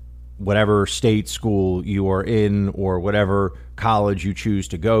at whatever state school you are in or whatever college you choose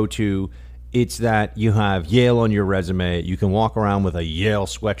to go to. It's that you have Yale on your resume. You can walk around with a Yale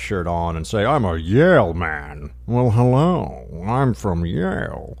sweatshirt on and say, I'm a Yale man. Well, hello, I'm from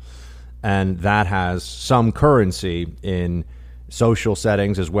Yale. And that has some currency in social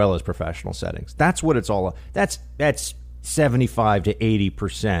settings as well as professional settings. That's what it's all. That's 75 to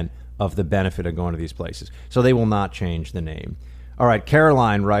 80% of the benefit of going to these places. So they will not change the name. All right,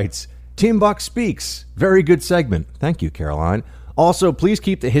 Caroline writes, Team Buck Speaks. Very good segment. Thank you, Caroline. Also, please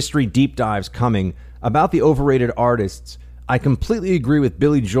keep the history deep dives coming. About the overrated artists, I completely agree with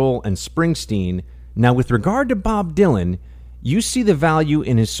Billy Joel and Springsteen. Now, with regard to Bob Dylan, you see the value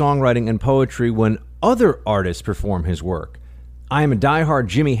in his songwriting and poetry when other artists perform his work. I am a diehard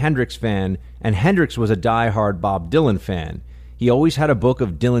Jimi Hendrix fan, and Hendrix was a diehard Bob Dylan fan. He always had a book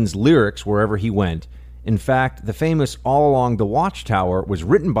of Dylan's lyrics wherever he went. In fact, the famous All Along the Watchtower was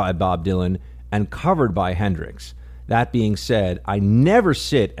written by Bob Dylan and covered by Hendrix. That being said, I never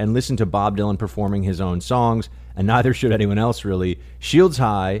sit and listen to Bob Dylan performing his own songs, and neither should anyone else really. Shields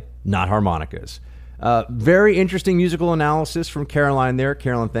high, not harmonicas. Very interesting musical analysis from Caroline there.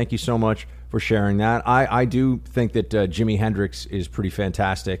 Caroline, thank you so much for sharing that. I do think that Jimi Hendrix is pretty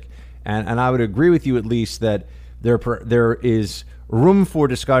fantastic, and I would agree with you at least that there is room for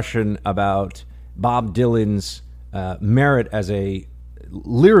discussion about Bob Dylan's merit as a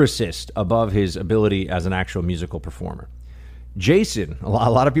lyricist above his ability as an actual musical performer. Jason, a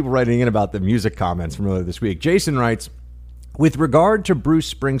lot of people writing in about the music comments from earlier this week. Jason writes, with regard to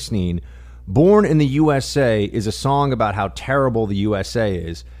Bruce Springsteen, Born in the USA is a song about how terrible the USA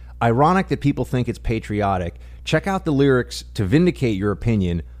is. Ironic that people think it's patriotic. Check out the lyrics to vindicate your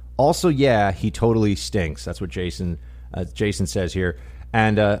opinion. Also, yeah, he totally stinks. That's what Jason says here.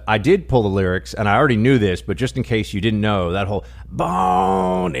 And I did pull the lyrics, and I already knew this, but just in case you didn't know, that whole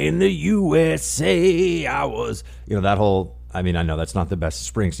born in the USA, I was, that whole, I know that's not the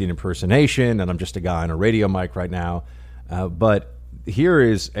best Springsteen impersonation, and I'm just a guy on a radio mic right now. But here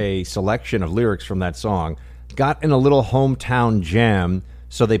is a selection of lyrics from that song. Got in a little hometown jam,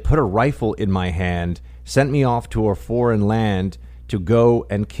 so they put a rifle in my hand, sent me off to a foreign land to go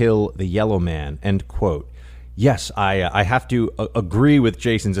and kill the yellow man, end quote. Yes, I have to agree with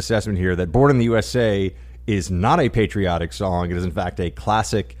Jason's assessment here that Born in the USA is not a patriotic song. It is, in fact, a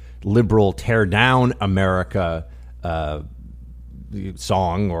classic liberal tear down America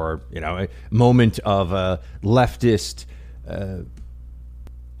song, or, a moment of leftist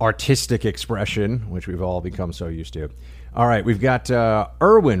artistic expression, which we've all become so used to. All right, we've got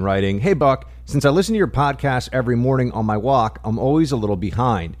Erwin writing, Hey, Buck, since I listen to your podcast every morning on my walk, I'm always a little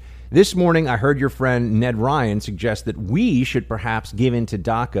behind. This morning, I heard your friend Ned Ryan suggest that we should perhaps give in to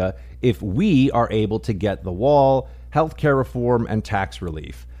DACA if we are able to get the wall, healthcare reform, and tax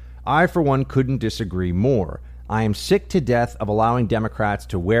relief. I, for one, couldn't disagree more. I am sick to death of allowing Democrats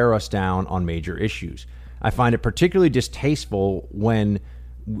to wear us down on major issues. I find it particularly distasteful when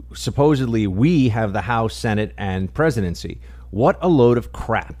supposedly we have the House, Senate, and presidency. What a load of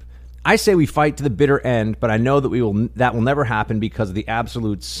crap. I say we fight to the bitter end, but I know that that will never happen because of the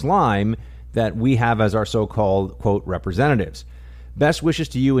absolute slime that we have as our so-called, quote, representatives. Best wishes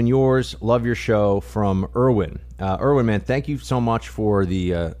to you and yours. Love your show, from Erwin. Erwin, man, thank you so much for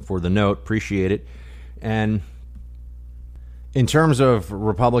the note. Appreciate it. And in terms of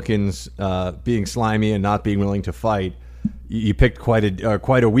Republicans being slimy and not being willing to fight, you picked quite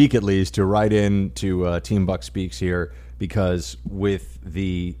a week at least to write in to Team Buck Speaks here, because with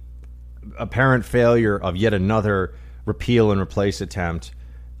the apparent failure of yet another repeal and replace attempt,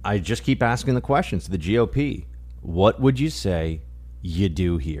 I just keep asking the questions to the GOP. What would you say you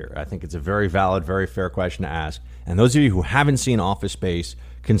do here? I think it's a very valid, very fair question to ask. And those of you who haven't seen Office Space,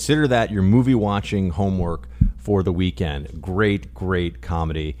 consider that your movie watching homework for the weekend. Great, great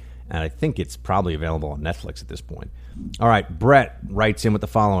comedy. And I think it's probably available on Netflix at this point. All right, Brett writes in with the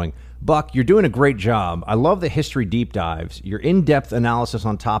following. Buck, you're doing a great job. I love the history deep dives, your in-depth analysis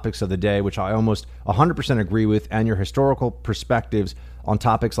on topics of the day, which I almost 100% agree with, and your historical perspectives on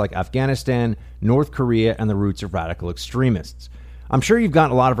topics like Afghanistan, North Korea, and the roots of radical extremists. I'm sure you've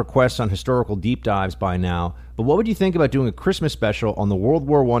gotten a lot of requests on historical deep dives by now, but what would you think about doing a Christmas special on the World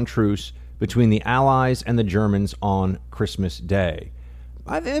War I truce between the Allies and the Germans on Christmas Day?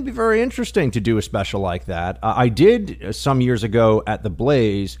 I think it'd be very interesting to do a special like that. I did some years ago at the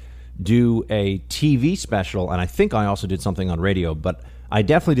Blaze do a TV special, and I think I also did something on radio, but I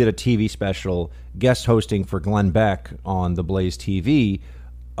definitely did a TV special guest hosting for Glenn Beck on the Blaze TV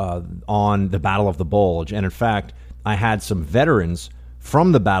on the Battle of the Bulge. And in fact, I had some veterans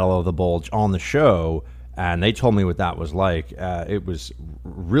from the Battle of the Bulge on the show, and they told me what that was like. It was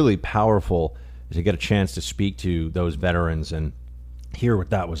really powerful to get a chance to speak to those veterans and hear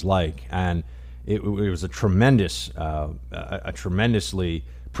what that was like. And it was a tremendously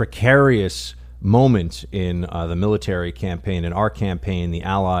precarious moment in the military campaign, in our campaign, the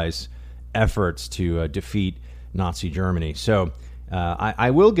Allies' efforts to defeat Nazi Germany. So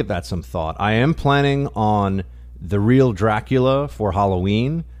I will give that some thought. I am planning on the real Dracula for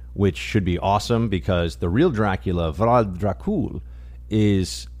Halloween, which should be awesome because the real Dracula, Vlad Dracul,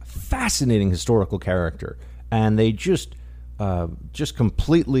 is a fascinating historical character, and they just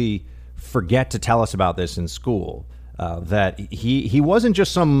completely forget to tell us about this in school. That he wasn't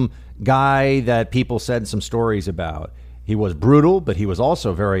just some guy that people said some stories about. He was brutal, but he was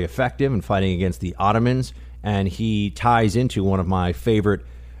also very effective in fighting against the Ottomans, and he ties into one of my favorite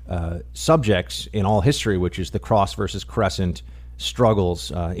subjects in all history, which is the cross versus crescent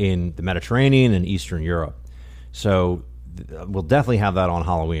struggles in the Mediterranean and Eastern Europe. So we'll definitely have that on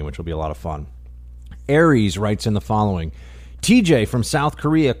Halloween, which will be a lot of fun. Aries writes in the following: TJ from South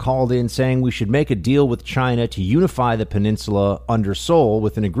Korea called in saying we should make a deal with China to unify the peninsula under Seoul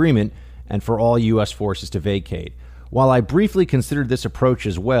with an agreement and for all U.S. forces to vacate. While I briefly considered this approach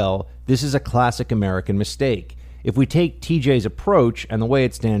as well, this is a classic American mistake. If we take TJ's approach and the way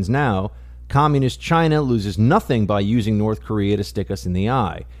it stands now, communist China loses nothing by using North Korea to stick us in the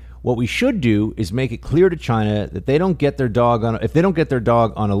eye. What we should do is make it clear to China that if they don't get their dog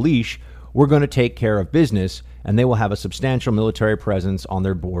on a leash, we're going to take care of business, and they will have a substantial military presence on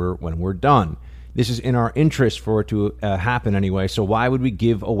their border when we're done. This is in our interest for it to happen anyway, so why would we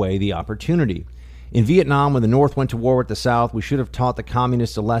give away the opportunity? In Vietnam, when the North went to war with the South, we should have taught the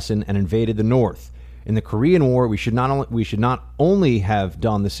communists a lesson and invaded the North. In the Korean War, we should not only have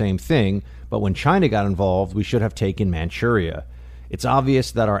done the same thing, but when China got involved, we should have taken Manchuria. It's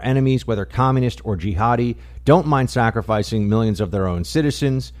obvious that our enemies, whether communist or jihadi, don't mind sacrificing millions of their own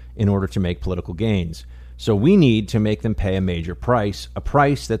citizens in order to make political gains. So we need to make them pay a major price, a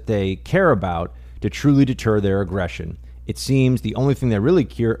price that they care about to truly deter their aggression. It seems the only thing they really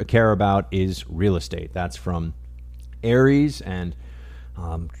care about is real estate. That's from Aries, and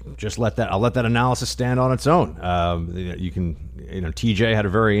I'll let that analysis stand on its own. TJ had a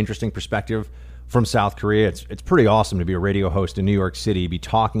very interesting perspective from South Korea. It's pretty awesome to be a radio host in New York City, be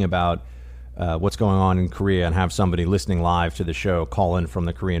talking about what's going on in Korea, and have somebody listening live to the show call in from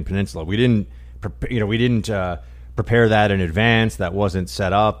the Korean Peninsula. We didn't prepare that in advance. That wasn't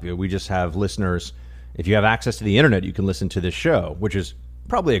set up. We just have listeners. If you have access to the internet, you can listen to this show, which is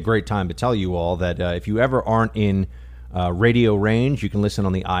probably a great time to tell you all that if you ever aren't in radio range, you can listen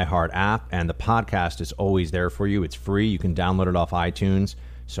on the iHeart app, and the podcast is always there for you. It's free. You can download it off iTunes,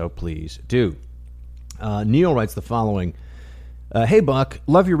 so please do. Neil writes the following: hey, Buck,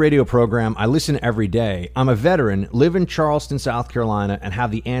 love your radio program. I listen every day. I'm a veteran, live in Charleston, South Carolina, and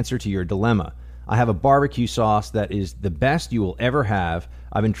have the answer to your dilemma. I have a barbecue sauce that is the best you will ever have.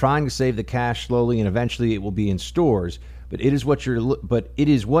 I've been trying to save the cash slowly, and eventually it will be in stores, but it is what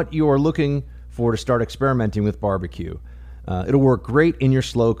you're looking for to start experimenting with barbecue. It'll work great in your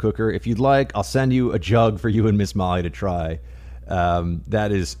slow cooker. If you'd like, I'll send you a jug for you and Miss Molly to try.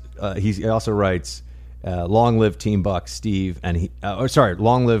 He also writes, long live Team Buck, Steve, and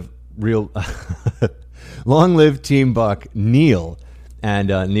long live Team Buck, Neil. And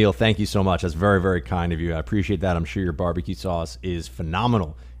Neil, thank you so much. That's very, very kind of you. I appreciate that. I'm sure your barbecue sauce is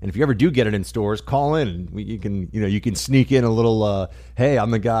phenomenal. And if you ever do get it in stores, call in. And you can sneak in a little, hey,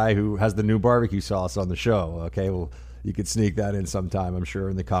 I'm the guy who has the new barbecue sauce on the show. Okay, well, you could sneak that in sometime, I'm sure,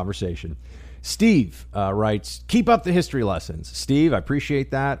 in the conversation. Steve writes, keep up the history lessons. Steve, I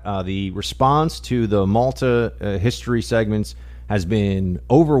appreciate that. The response to the Malta history segments has been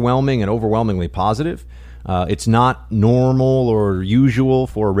overwhelming and overwhelmingly positive. It's not normal or usual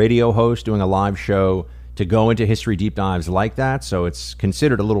for a radio host doing a live show to go into history deep dives like that, so it's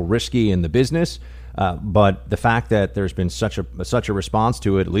considered a little risky in the business. But the fact that there's been such a response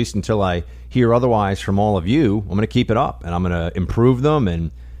to it, at least until I hear otherwise from all of you, I'm going to keep it up, and I'm going to improve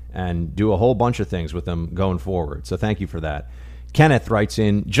them and do a whole bunch of things with them going forward. So thank you for that. Kenneth writes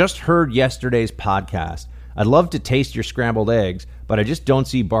in, just heard yesterday's podcast. I'd love to taste your scrambled eggs, but I just don't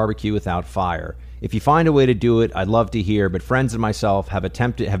see barbecue without fire. If you find a way to do it, I'd love to hear, but friends and myself have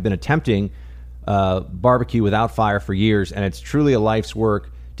been attempting barbecue without fire for years, and it's truly a life's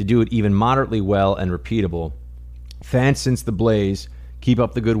work to do it even moderately well and repeatable. Fans since the blaze, keep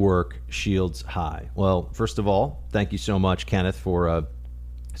up the good work, shields high. Well, first of all, thank you so much, Kenneth, for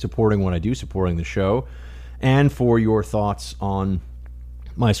supporting what I do, supporting the show, and for your thoughts on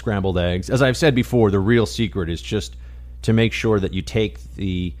my scrambled eggs. As I've said before, the real secret is just to make sure that you take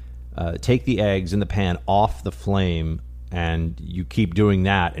the eggs in the pan off the flame, and you keep doing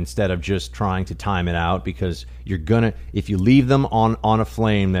that instead of just trying to time it out, because if you leave them on a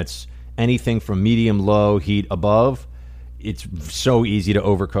flame that's anything from medium low heat above, it's so easy to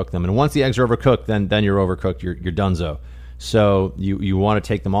overcook them. And once the eggs are overcooked, then you're overcooked. You're donezo. So you want to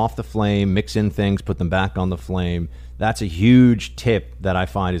take them off the flame, mix in things, put them back on the flame. That's a huge tip that I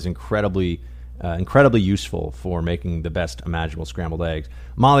find is incredibly useful for making the best imaginable scrambled eggs.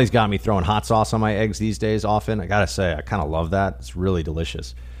 Molly's got me throwing hot sauce on my eggs these days often. I gotta say, I kind of love that. It's really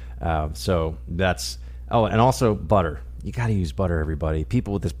delicious. So that's and also butter. You got to use butter, everybody.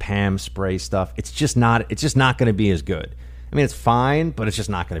 People with this Pam spray stuff, it's just not going to be as good. I mean, it's fine, but it's just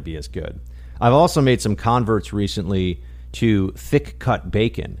not going to be as good. I've also made some converts recently to thick cut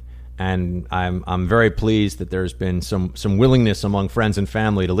bacon, and I'm very pleased that there's been some willingness among friends and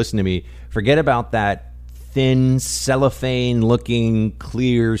family to listen to me. Forget about that thin cellophane-looking,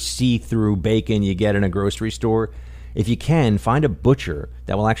 clear, see-through bacon you get in a grocery store. If you can, find a butcher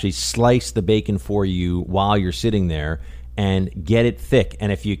that will actually slice the bacon for you while you're sitting there and get it thick.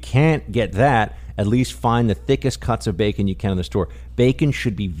 And if you can't get that, at least find the thickest cuts of bacon you can in the store. Bacon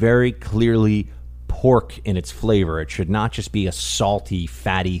should be very clearly pork in its flavor. It should not just be a salty,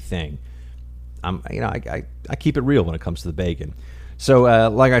 fatty thing. I keep it real when it comes to the bacon. So,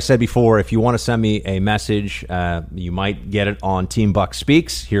 like I said before, if you want to send me a message, you might get it on Team Buck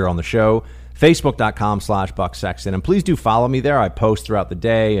Speaks here on the show. Facebook.com/Buck Sexton. And please do follow me there. I post throughout the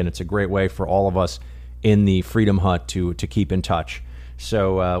day, and it's a great way for all of us in the Freedom Hut to keep in touch.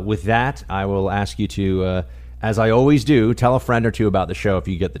 So with that, I will ask you to, as I always do, tell a friend or two about the show if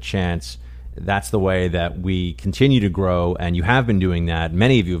you get the chance. That's the way that we continue to grow, and you have been doing that.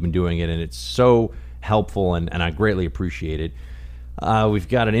 Many of you have been doing it, and it's so helpful, and I greatly appreciate it. We've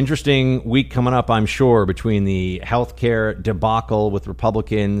got an interesting week coming up, I'm sure, between the healthcare debacle with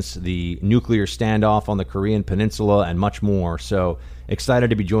Republicans, the nuclear standoff on the Korean Peninsula, and much more. So excited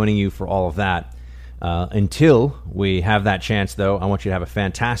to be joining you for all of that. Until we have that chance, though, I want you to have a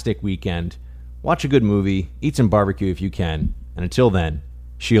fantastic weekend. Watch a good movie, eat some barbecue if you can, and until then,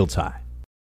 shields high.